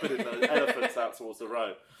 shepherding the elephants out towards the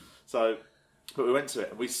road. So, but we went to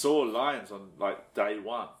it, and we saw lions on, day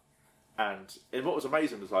one. And what was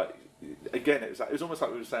amazing was, again, it was almost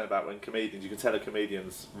like we were saying about when comedians, you can tell a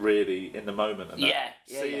comedian's really in the moment. And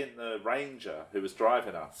seeing the ranger who was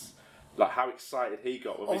driving us, how excited he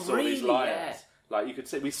got when we saw these lions. Yeah. You could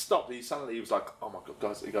see, we stopped, suddenly he was like, oh my God,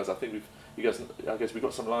 guys, he goes, I guess we've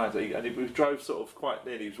got some lions. And we drove sort of quite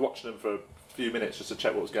nearly, he was watching them for a few minutes just to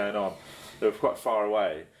check what was going on. They were quite far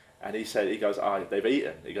away. And he goes, they've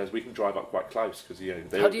eaten. He goes, we can drive up quite close because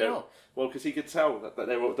how do you know? Well, because he could tell that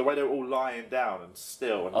the way they were all lying down and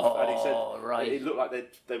still. And he said, right. It looked like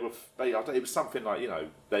they were. It was something like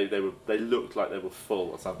they looked like they were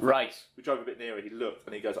full or something. Right. We drove a bit nearer. He looked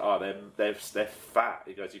and he goes, they're fat.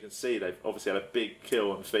 He goes, you can see they've obviously had a big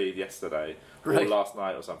kill and feed yesterday or last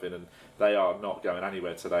night or something, and they are not going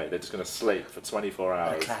anywhere today. They're just going to sleep for 24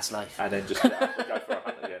 hours. A class life. And then just get up and go for a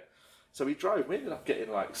hunt again. So we drove. We ended up getting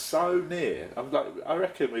so near. I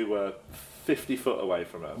reckon we were 50 foot away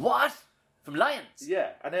from them. What? From lions? Yeah,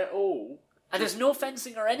 and they're all. And there's no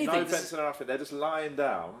fencing or anything. No fencing or nothing. They're just lying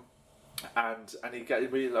down, and he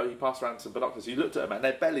passed around some binoculars. You looked at them, and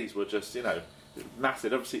their bellies were just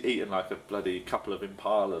massive. Obviously eating like a bloody couple of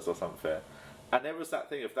impalas or something. And there was that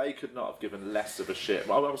thing if they could not have given less of a shit.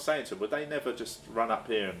 Well, I was saying to them, would they never just run up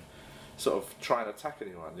here and sort of try and attack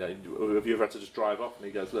anyone? Have you ever had to just drive off? And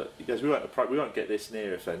he goes, we won't get this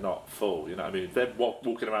near if they're not full. You know what I mean? If they're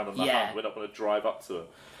walking around on the hunt, we're not going to drive up to them.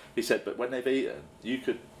 He said, but when they've eaten, you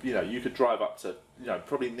could drive up to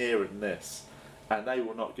probably nearer than this, and they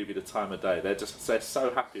will not give you the time of day. They're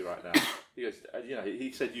so happy right now. He goes,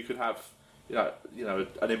 he said you could have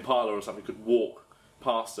an impala or something could walk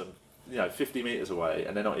past them 50 metres away,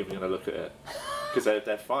 and they're not even going to look at it because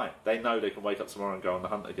they're fine. They know they can wake up tomorrow and go on the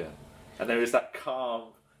hunt again. And there is that calm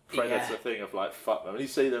predator thing of fuck them. When you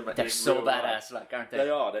see them, they're so badass, aren't they? They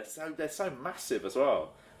are. They're so massive as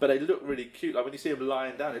well. But they look really cute. When you see them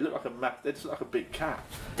lying down, they look like they just look like a big cat.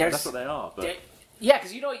 That's what they are. But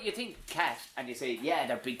because you think cat, and you say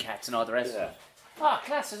they're big cats and all the rest of it. Oh,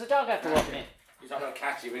 class! There's a dog after walking in. He's not going to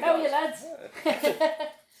catch you. How are you, lads?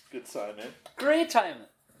 Good timing. Great timing.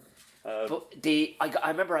 But I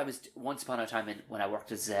remember I was once upon a time when I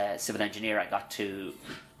worked as a civil engineer.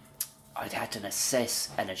 I'd had to assess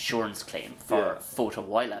an insurance claim for Photo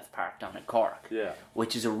Wildlife Park down in Cork,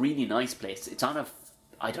 which is a really nice place. It's on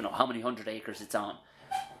I don't know how many 100 acres it's on,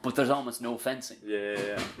 but there's almost no fencing.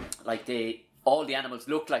 Yeah. All the animals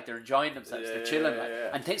look like they're enjoying themselves. They're chilling,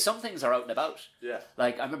 and some things are out and about. Yeah.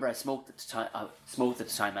 I remember I smoked at the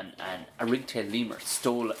time, and a ringtail lemur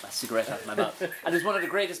stole a cigarette out of my mouth, and it was one of the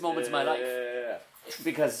greatest moments of my life. Yeah.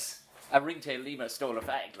 Because a ringtail lemur stole a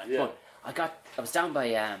fag. But I was down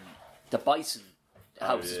by the bison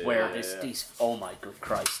houses where these oh my good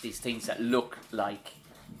Christ, these things that look like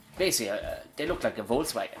basically, they looked like a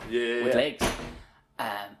Volkswagen Yeah, with yeah. legs.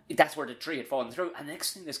 That's where the tree had fallen through. And the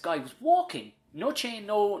next thing, this guy was walking. No chain,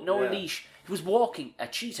 no Yeah. leash. He was walking a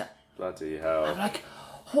cheetah. Bloody hell. I'm like,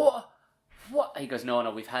 what? He goes, no,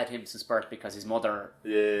 we've had him since birth because his mother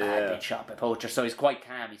had been shot by poachers. So he's quite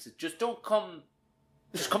calm. He said, just come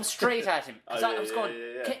straight at him. Because I was going,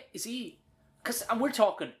 is he... And we're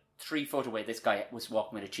talking 3 foot away, this guy was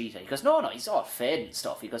walking with a cheetah. He goes, no, he's all fed and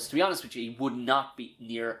stuff. He goes, to be honest with you, he would not be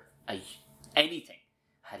near anything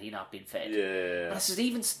had he not been fed. Yeah. And I said,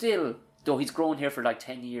 even still, though he's grown here for like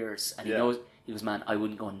 10 years, and he knows, he goes, man, I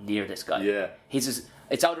wouldn't go near this guy. Yeah. He says,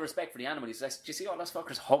 it's out of respect for the animal. He says, do you see all those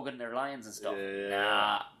fuckers hugging their lions and stuff? Yeah.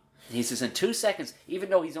 Nah. He says, in 2 seconds,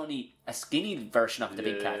 even though he's only a skinny version of the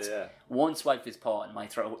big cats, one swipe of his paw and my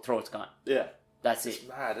throat's gone. Yeah. That's It's it.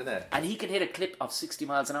 mad, isn't it? And he can hit a clip of 60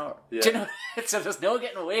 miles an hour. Yeah. Do you know? So there's no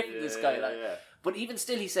getting away from this guy. Like. Yeah. But even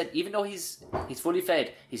still, he said, even though he's fully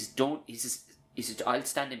fed, he said, I'll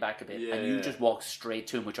stand him back a bit, and you just walk straight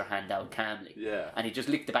to him with your hand out calmly. Yeah. And he just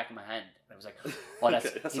licked the back of my hand. And I was like, oh,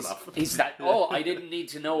 That's enough. He's that, oh, I didn't need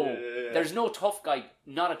to know. Yeah. There's no tough guy,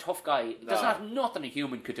 not a tough guy. There's not nothing a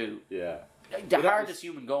human could do. Yeah. The hardest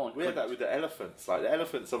human going. We had that with the elephants. Like, the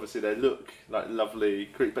elephants, obviously, they look like lovely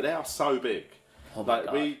creatures, but they are so big. Oh my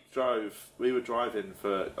God. We were driving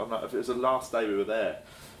for, it was the last day we were there.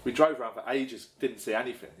 We drove around for ages, didn't see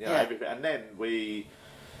anything, everything. And then we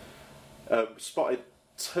spotted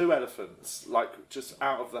 2 elephants, like, just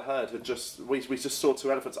out of the herd. We just saw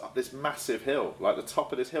 2 elephants up this massive hill, like the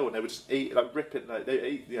top of this hill, and they were just eating, like, ripping,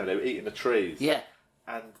 they were eating the trees. Yeah.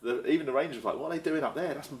 And even the ranger was like, what are they doing up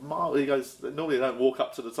there? That's mild. He goes, normally they don't walk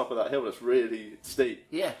up to the top of that hill, that's really steep.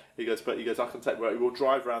 Yeah. He goes, I can take, we'll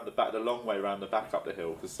drive around the back, the long way around the back up the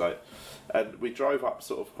hill. And we drove up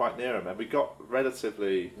sort of quite near them, and we got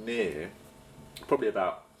relatively near, probably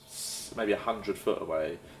about maybe 100 foot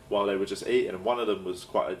away, while they were just eating. And one of them was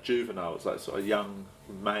quite a juvenile, it was like sort of young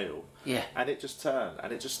male. Yeah. And it just turned,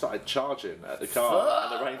 and it just started charging at the car.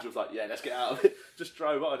 And the ranger was like, yeah, let's get out of it. Just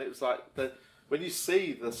drove on. It was like, when you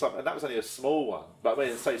see and that was only a small one, but when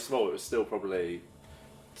I say small, it was still probably,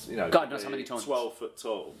 God knows how many tons. 12 foot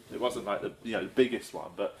tall. It wasn't like the biggest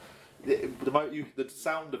one, but the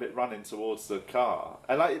sound of it running towards the car,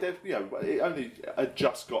 and like it only had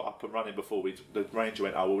just got up and running before the ranger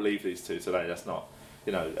went, oh, we'll leave these 2 today. That's not,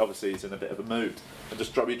 obviously he's in a bit of a mood, and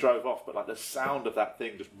we drove off. But like the sound of that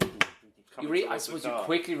thing just. I suppose you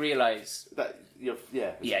quickly realise that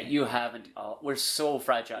you haven't. Oh, we're so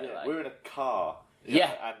fragile. Yeah, like. we're in a car.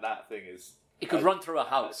 Yeah. And that thing is. It could run through a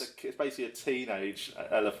house. It's basically a teenage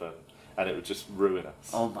elephant, and it would just ruin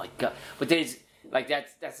us. Oh my God! But there's like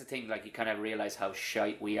that's the thing. Like you kind of realise how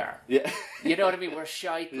shite we are. Yeah. You know what I mean? We're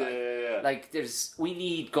shite. Like, yeah. Like we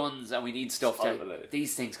need guns and we need stuff. Totally.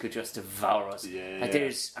 These things could just devour us. Yeah. Like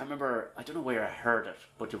I remember. I don't know where I heard it,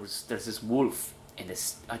 but there's this wolf in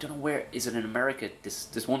this. I don't know where is it in America.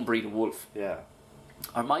 This one breed of wolf. Yeah.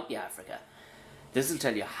 Or it might be Africa. This will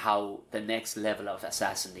tell you how the next level of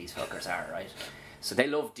assassin these fuckers are, right? So they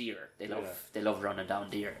love deer. They love running down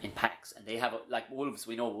deer in packs, and they have like wolves.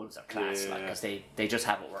 We know wolves are class, because they just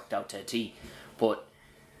have it worked out to a T. But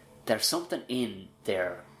there's something in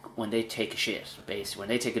there when they take a shit, basically when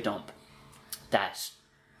they take a dump, that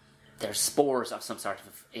there's spores of some sort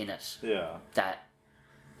of in it. Yeah. That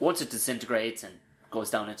once it disintegrates and goes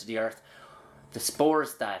down into the earth, the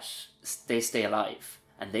spores that they stay alive,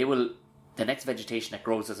 and they will. The next vegetation that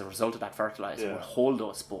grows as a result of that fertilizer will hold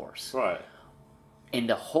those spores. Right. In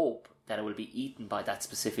the hope that it will be eaten by that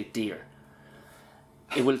specific deer.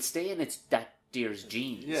 It will stay in that deer's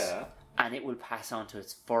genes. Yeah. And it will pass on to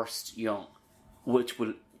its first young, which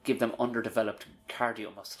will give them underdeveloped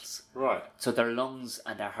cardio muscles. Right. So their lungs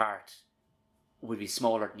and their heart will be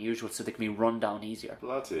smaller than usual, so they can be run down easier.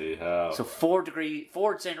 Bloody hell. So 4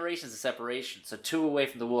 generations of separation. So 2 away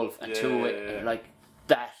from the wolf and 2 away. Yeah. Like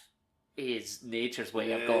that is nature's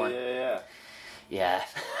way of going. Yeah.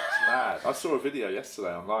 It's mad. I saw a video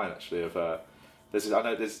yesterday online actually of I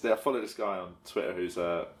follow this guy on Twitter who's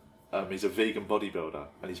he's a vegan bodybuilder,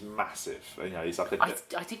 and he's massive. He's like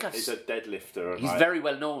he's a deadlifter. He's very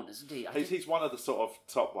well known, isn't he? He's one of the sort of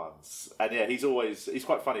top ones, and he's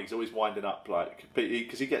quite funny. He's always winding up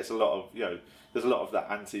because he gets a lot of there's a lot of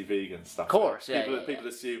that anti-vegan stuff. Of course, People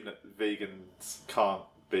assume that vegans can't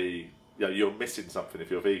be. You're missing something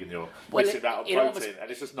if you're vegan. You're missing out on protein,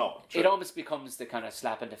 and it's just not true. It almost becomes the kind of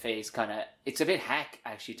slap in the face kind of. It's a bit hack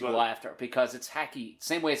actually to go after, because it's hacky.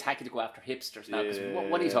 Same way it's hacky to go after hipsters now.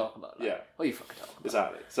 What are you talking about? Like, what are you fucking talking about?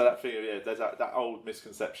 Exactly. So that thing, there's that old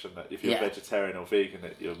misconception that if you're vegetarian or vegan,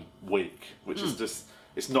 that you're weak, which is just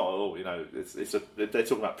it's not at all. They're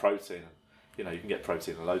talking about protein. you know, you can get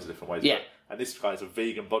protein in loads of different ways. Yeah. And this guy's a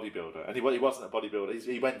vegan bodybuilder, and he wasn't a bodybuilder.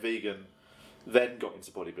 He went vegan, then got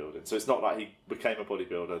into bodybuilding. So it's not like he became a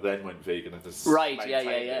bodybuilder, then went vegan and just maintained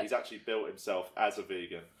it. He's actually built himself as a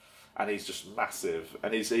vegan, and he's just massive.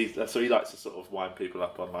 And so he likes to sort of wind people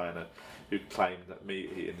up online who claim that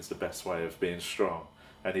meat eating is the best way of being strong.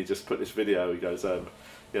 And he just put this video. He goes,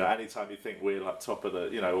 you know, anytime you think we're like top of the,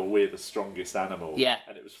 you know, or we're the strongest animal. Yeah.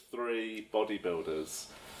 And it was 3 bodybuilders,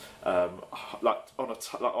 like on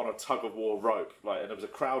a tug of war rope, like, and there was a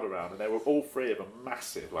crowd around, and they were all 3 of them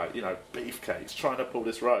massive, like, you know, beefcakes trying to pull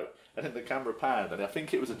this rope. And then the camera panned, and I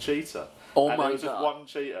think it was a cheetah. Oh and my there was God. just one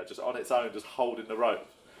cheetah just on its own, just holding the rope.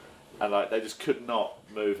 And like they just could not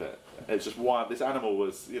move it. It was just one. This animal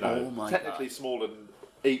was, you know, technically smaller than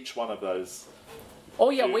each one of those. Oh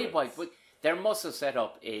yeah, wait, but their muscle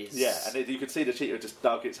setup is... Yeah, and you could see the cheetah just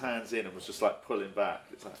dug its hands in and was just like pulling back.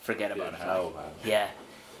 It's like, Forget about it. hell, man. Yeah.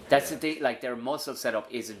 That's the thing, like their muscle setup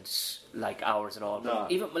isn't like ours at all. No.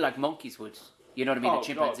 Even like monkeys would, you know what I mean? Oh, the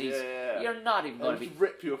chimpanzees, God, yeah. you're not even going to They be...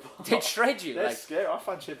 rip you apart. They'd shred you. They're like, scary. I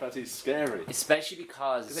find chimpanzees scary. especially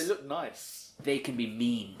because They look nice. they can be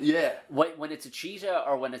mean. Yeah. When it's a cheetah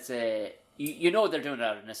or when it's a... You know they're doing it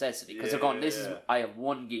out of necessity because they're going, this is... I have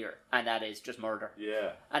one gear and that is just murder.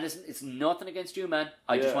 Yeah. And it's nothing against you, man.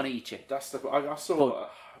 I just want to eat you. That's I saw a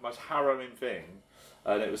most harrowing thing,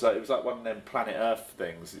 and it was like one of them Planet Earth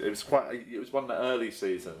things. It was one of the early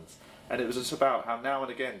seasons, and it was just about how now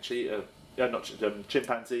and again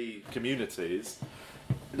chimpanzee communities,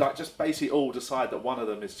 like, just basically all decide that one of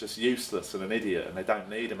them is just useless and an idiot, and they don't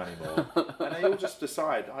need him anymore, and they all just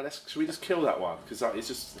decide, should we just kill that one because it's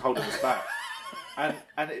just holding us back. And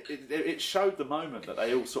it showed the moment that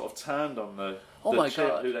they all sort of turned on the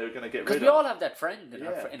chimp who they were going to get rid of. Because we all have that friend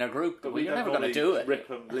in our group, but we're never going to do it. Rip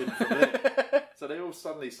them limb from limb. So they all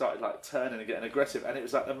suddenly started like turning and getting aggressive, and it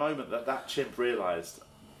was at the moment that chimp realised,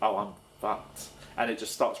 oh, I'm fucked, and it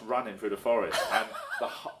just starts running through the forest, and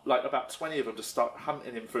like about 20 of them just start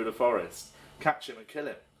hunting him through the forest, catch him and kill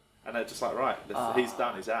him, and they're just like, right, he's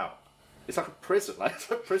done, he's out. It's like a prison, it's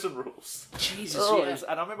like prison rules. Jesus,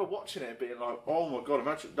 And I remember watching it and being like, oh my God,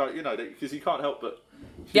 imagine, like, you know, because you can't help but...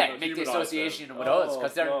 make the association with us,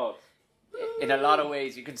 because they're... God. In a lot of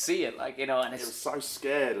ways, you can see it, like, you know, and It was so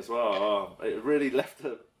scared as well. It really left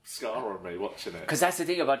a scar on me watching it. Because that's the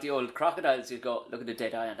thing about the old crocodiles, you go, look at the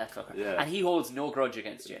dead eye on that fucker. Yeah. And he holds no grudge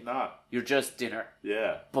against you. No. You're just dinner.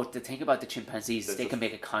 Yeah. But the thing about the chimpanzees, they can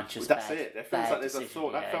make a conscious That's bad, it. It feels like there's a decision.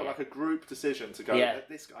 thought. That felt like a group decision to go,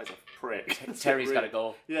 this guy's a prick. Terry's got to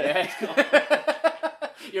go. Yeah.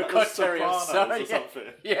 You're Like cut, the Terry. I'm Sopranos sorry. or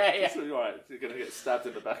something. Yeah. So, right, you're going to get stabbed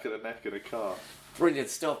in the back of the neck in a car. Brilliant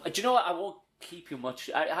stuff. Do you know what? I won't keep you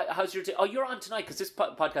much. How's your day? Oh, you're on tonight because this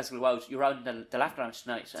podcast will go out. You're out in the Laughter Lounge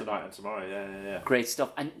tonight. Tonight and tomorrow, yeah. Great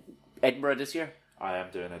stuff. And Edinburgh this year? I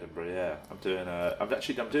am doing Edinburgh, yeah. I'm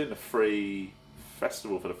doing the free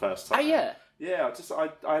festival for the first time. Oh, yeah? Yeah,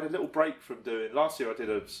 I had a little break from doing... Last year I did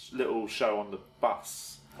a little show on the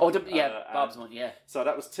bus. Oh, Bob's one, yeah. So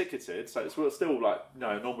that was ticketed. So it's still like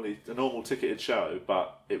normally a normal ticketed show,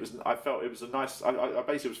 but I felt it was a nice. I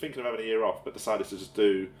basically was thinking of having a year off, but decided to just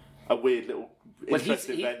do a weird little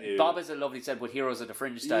interesting venue. Bob has a lovely set with Heroes of the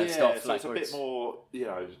Fringe style stuff. So it's a bit more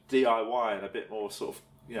DIY and a bit more sort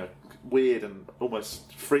of weird and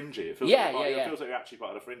almost fringy. It feels It feels like you're actually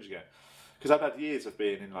part of the fringe again. Because I've had years of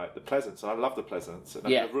being in like the Pleasance, and I love the Pleasance, and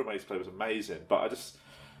the room I used to play was amazing, but I just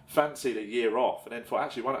fancied a year off, and then thought,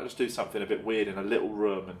 actually, why not just do something a bit weird in a little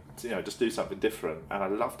room, and just do something different. And I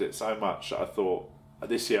loved it so much that I thought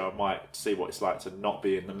this year I might see what it's like to not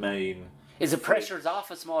be in the main. Is the pressure's off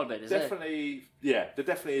a small bit? Definitely, yeah. There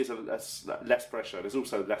definitely is less pressure. There's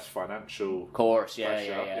also less financial. Of course, pressure.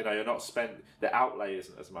 yeah. You're not the outlay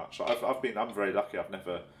isn't as much. I'm very lucky. I've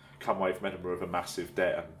never come away from Edinburgh with a massive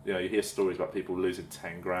debt, and you hear stories about people losing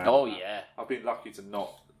 10 grand. Oh yeah. I've been lucky to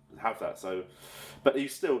not have that. So, but you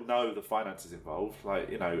still know the finances involved. Like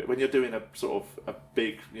when you're doing a sort of a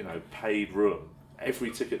big paid room, every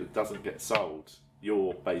ticket that doesn't get sold,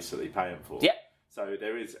 you're basically paying for. Yeah. So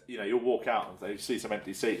there is, you'll walk out and you see some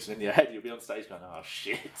empty seats, and in your head you'll be on stage going, "Oh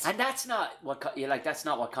shit!" And that's not what that's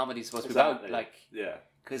not what comedy's supposed to be about. Like, yeah,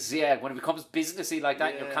 because when it becomes businessy like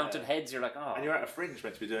that, and you're counting heads, you're like, oh. And you're at a fringe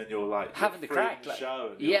meant to be doing your having the crack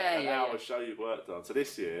show, and an hour show you've worked on. So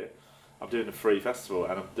this year, I'm doing a free festival,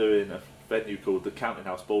 and I'm doing a venue called the Counting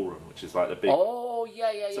House Ballroom, which is like the big. Oh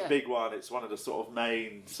yeah. It's a big one. It's one of the sort of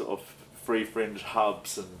main sort of free fringe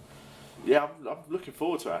hubs and. Yeah, I'm looking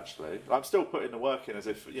forward to it, actually. I'm still putting the work in as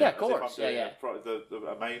if, of course. If I'm doing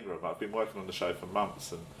a main room. I've been working on the show for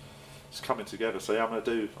months, and it's coming together. So yeah,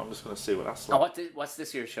 I'm just going to see what that's Oh, like. what's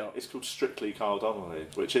this year's show? It's called Strictly Carl Donnelly,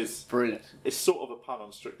 which is Brilliant. It's sort of a pun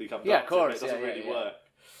on Strictly Come Yeah, Dancing, of course. but it doesn't really yeah. work.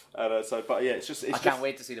 And but yeah, it's just. I can't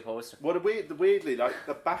wait to see the poster. Weirdly, like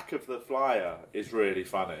the back of the flyer is really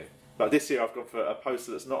funny. Like this year, I've gone for a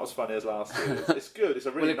poster that's not as funny as last year. It's good. It's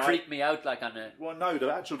a really. Will it creep me out like on a? Well, no.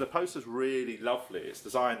 The poster's really lovely. It's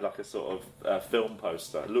designed like a sort of film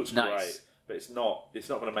poster. It looks Nice. great, but it's not. It's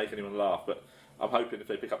not going to make anyone laugh. But I'm hoping if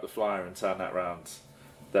they pick up the flyer and turn that round,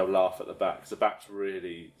 they'll laugh at the back. Because the back's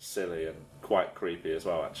really silly and quite creepy as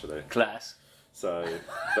well, actually. Class. So,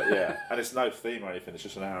 but yeah, and it's no theme or anything. It's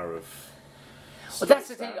just an hour of. Well, that's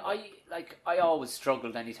the thing. I always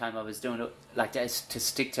struggled anytime I was doing it like this to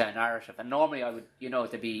stick to a narrative. And normally I would,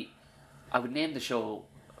 I would name the show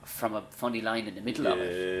from a funny line in the middle of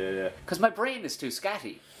it. Yeah. Because my brain is too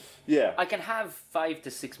scatty. Yeah. I can have 5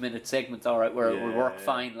 to 6 minute segments, all right, where it will work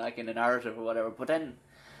fine, like in a narrative or whatever. But then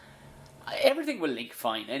everything will link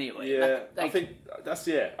fine anyway. Yeah, I think that's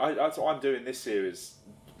that's what I'm doing this year is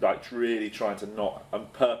like really trying to not. I'm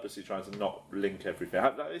purposely trying to not link everything.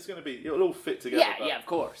 It's going to be. It'll all fit together. Yeah, of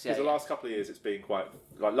course. Yeah, Because the last couple of years, it's been quite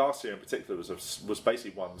like last year in particular was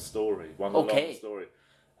basically one story, one long story,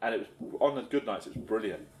 and it was on the good nights it was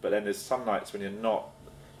brilliant. But then there's some nights when you're not.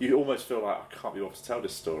 You almost feel like I can't be able to tell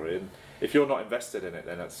this story, and if you're not invested in it,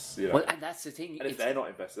 then that's Well, and that's the thing. And if they're not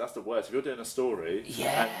invested, that's the worst. If you're doing a story,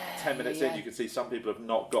 and 10 minutes in, you can see some people have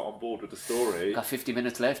not got on board with the story. Got 50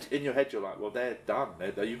 minutes left. In your head, you're like, well, they're done.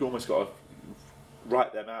 You've almost got to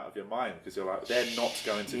write them out of your mind because you're like, they're not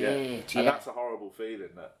going to get. And that's a horrible feeling.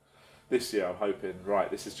 That this year, I'm hoping, right,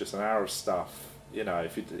 this is just an hour of stuff.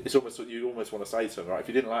 It's almost what you almost want to say to them, right? If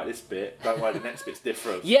you didn't like this bit, don't worry, the next bit's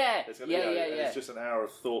different. Yeah. It's just an hour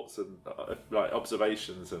of thoughts and like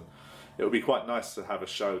observations, and it would be quite nice to have a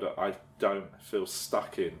show that I don't feel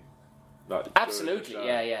stuck in. Like absolutely,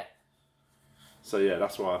 yeah. So yeah,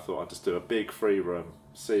 that's why I thought I'd just do a big free room,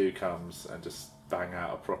 see who comes, and just bang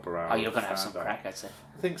out a proper hour. Oh, you're going to have some crack, I'd say.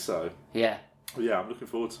 I think so. Yeah. Yeah, I'm looking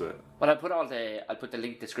forward to it. Well, I'll put the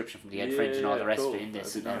link description from the Ed Fringe and all the rest of it in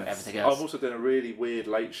this and everything else. I'm also doing a really weird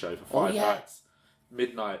late show for 5 nights,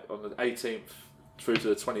 midnight on the 18th through to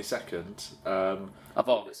the 22nd of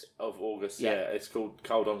August. Yeah, it's called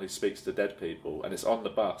Carl Donnelly Speaks to Dead People, and it's on the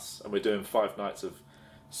bus, and we're doing 5 nights of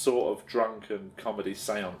sort of drunken comedy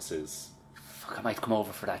seances. Fuck, I might come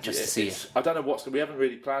over for that just to see it. I don't know we haven't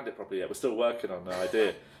really planned it properly yet. We're still working on the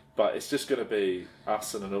idea, but it's just going to be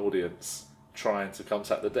us and an audience trying to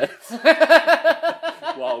contact the dead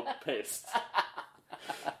while pissed.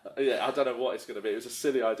 Yeah, I don't know what it's going to be. It was a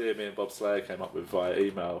silly idea me and Bob Slayer came up with via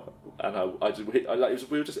email, and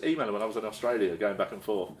we were just emailing when I was in Australia, going back and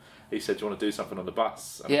forth. He said, "Do you want to do something on the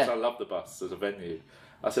bus?" And I love the bus as a venue.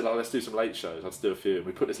 I said, "Let's do some late shows. Let's do a few." And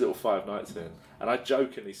we put this little 5 nights in, and I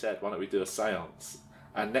jokingly said, "Why don't we do a séance?"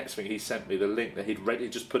 And next thing he sent me the link that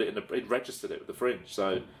he'd just put it he'd registered it with the Fringe.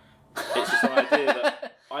 So it's just an idea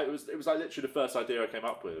that it was like literally the first idea I came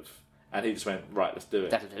up with, and he just went, "Right, let's do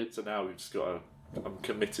it." That'll do. So now we've just got to. I'm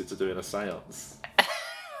committed to doing a séance.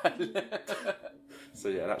 So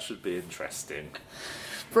yeah, that should be interesting.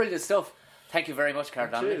 Brilliant stuff. Thank you very much,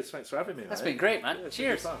 Carl Donnelly. Cheers, thanks for having me. That's been great, man. Yeah,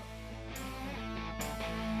 cheers.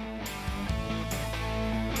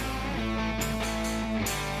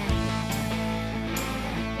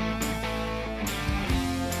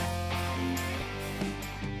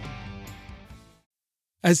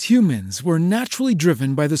 As humans, we're naturally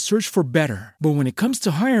driven by the search for better. But when it comes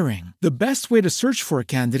to hiring, the best way to search for a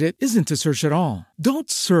candidate isn't to search at all.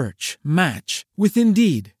 Don't search, match with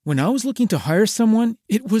Indeed. When I was looking to hire someone,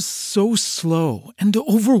 it was so slow and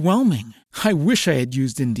overwhelming. I wish I had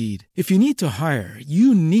used Indeed. If you need to hire,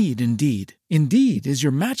 you need Indeed. Indeed is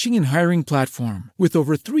your matching and hiring platform with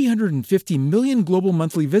over 350 million global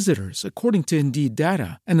monthly visitors, according to Indeed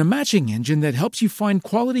data, and a matching engine that helps you find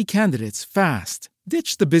quality candidates fast.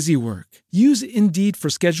 Ditch the busy work. Use Indeed for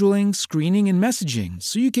scheduling, screening, and messaging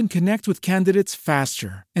so you can connect with candidates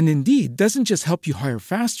faster. And Indeed doesn't just help you hire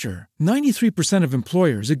faster. 93% of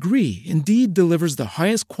employers agree Indeed delivers the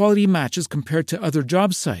highest quality matches compared to other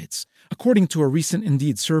job sites, according to a recent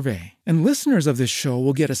Indeed survey. And listeners of this show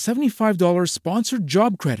will get a $75 sponsored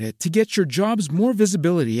job credit to get your jobs more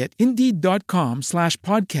visibility at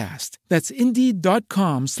Indeed.com/podcast. That's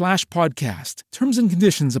Indeed.com/podcast. Terms and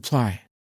conditions apply.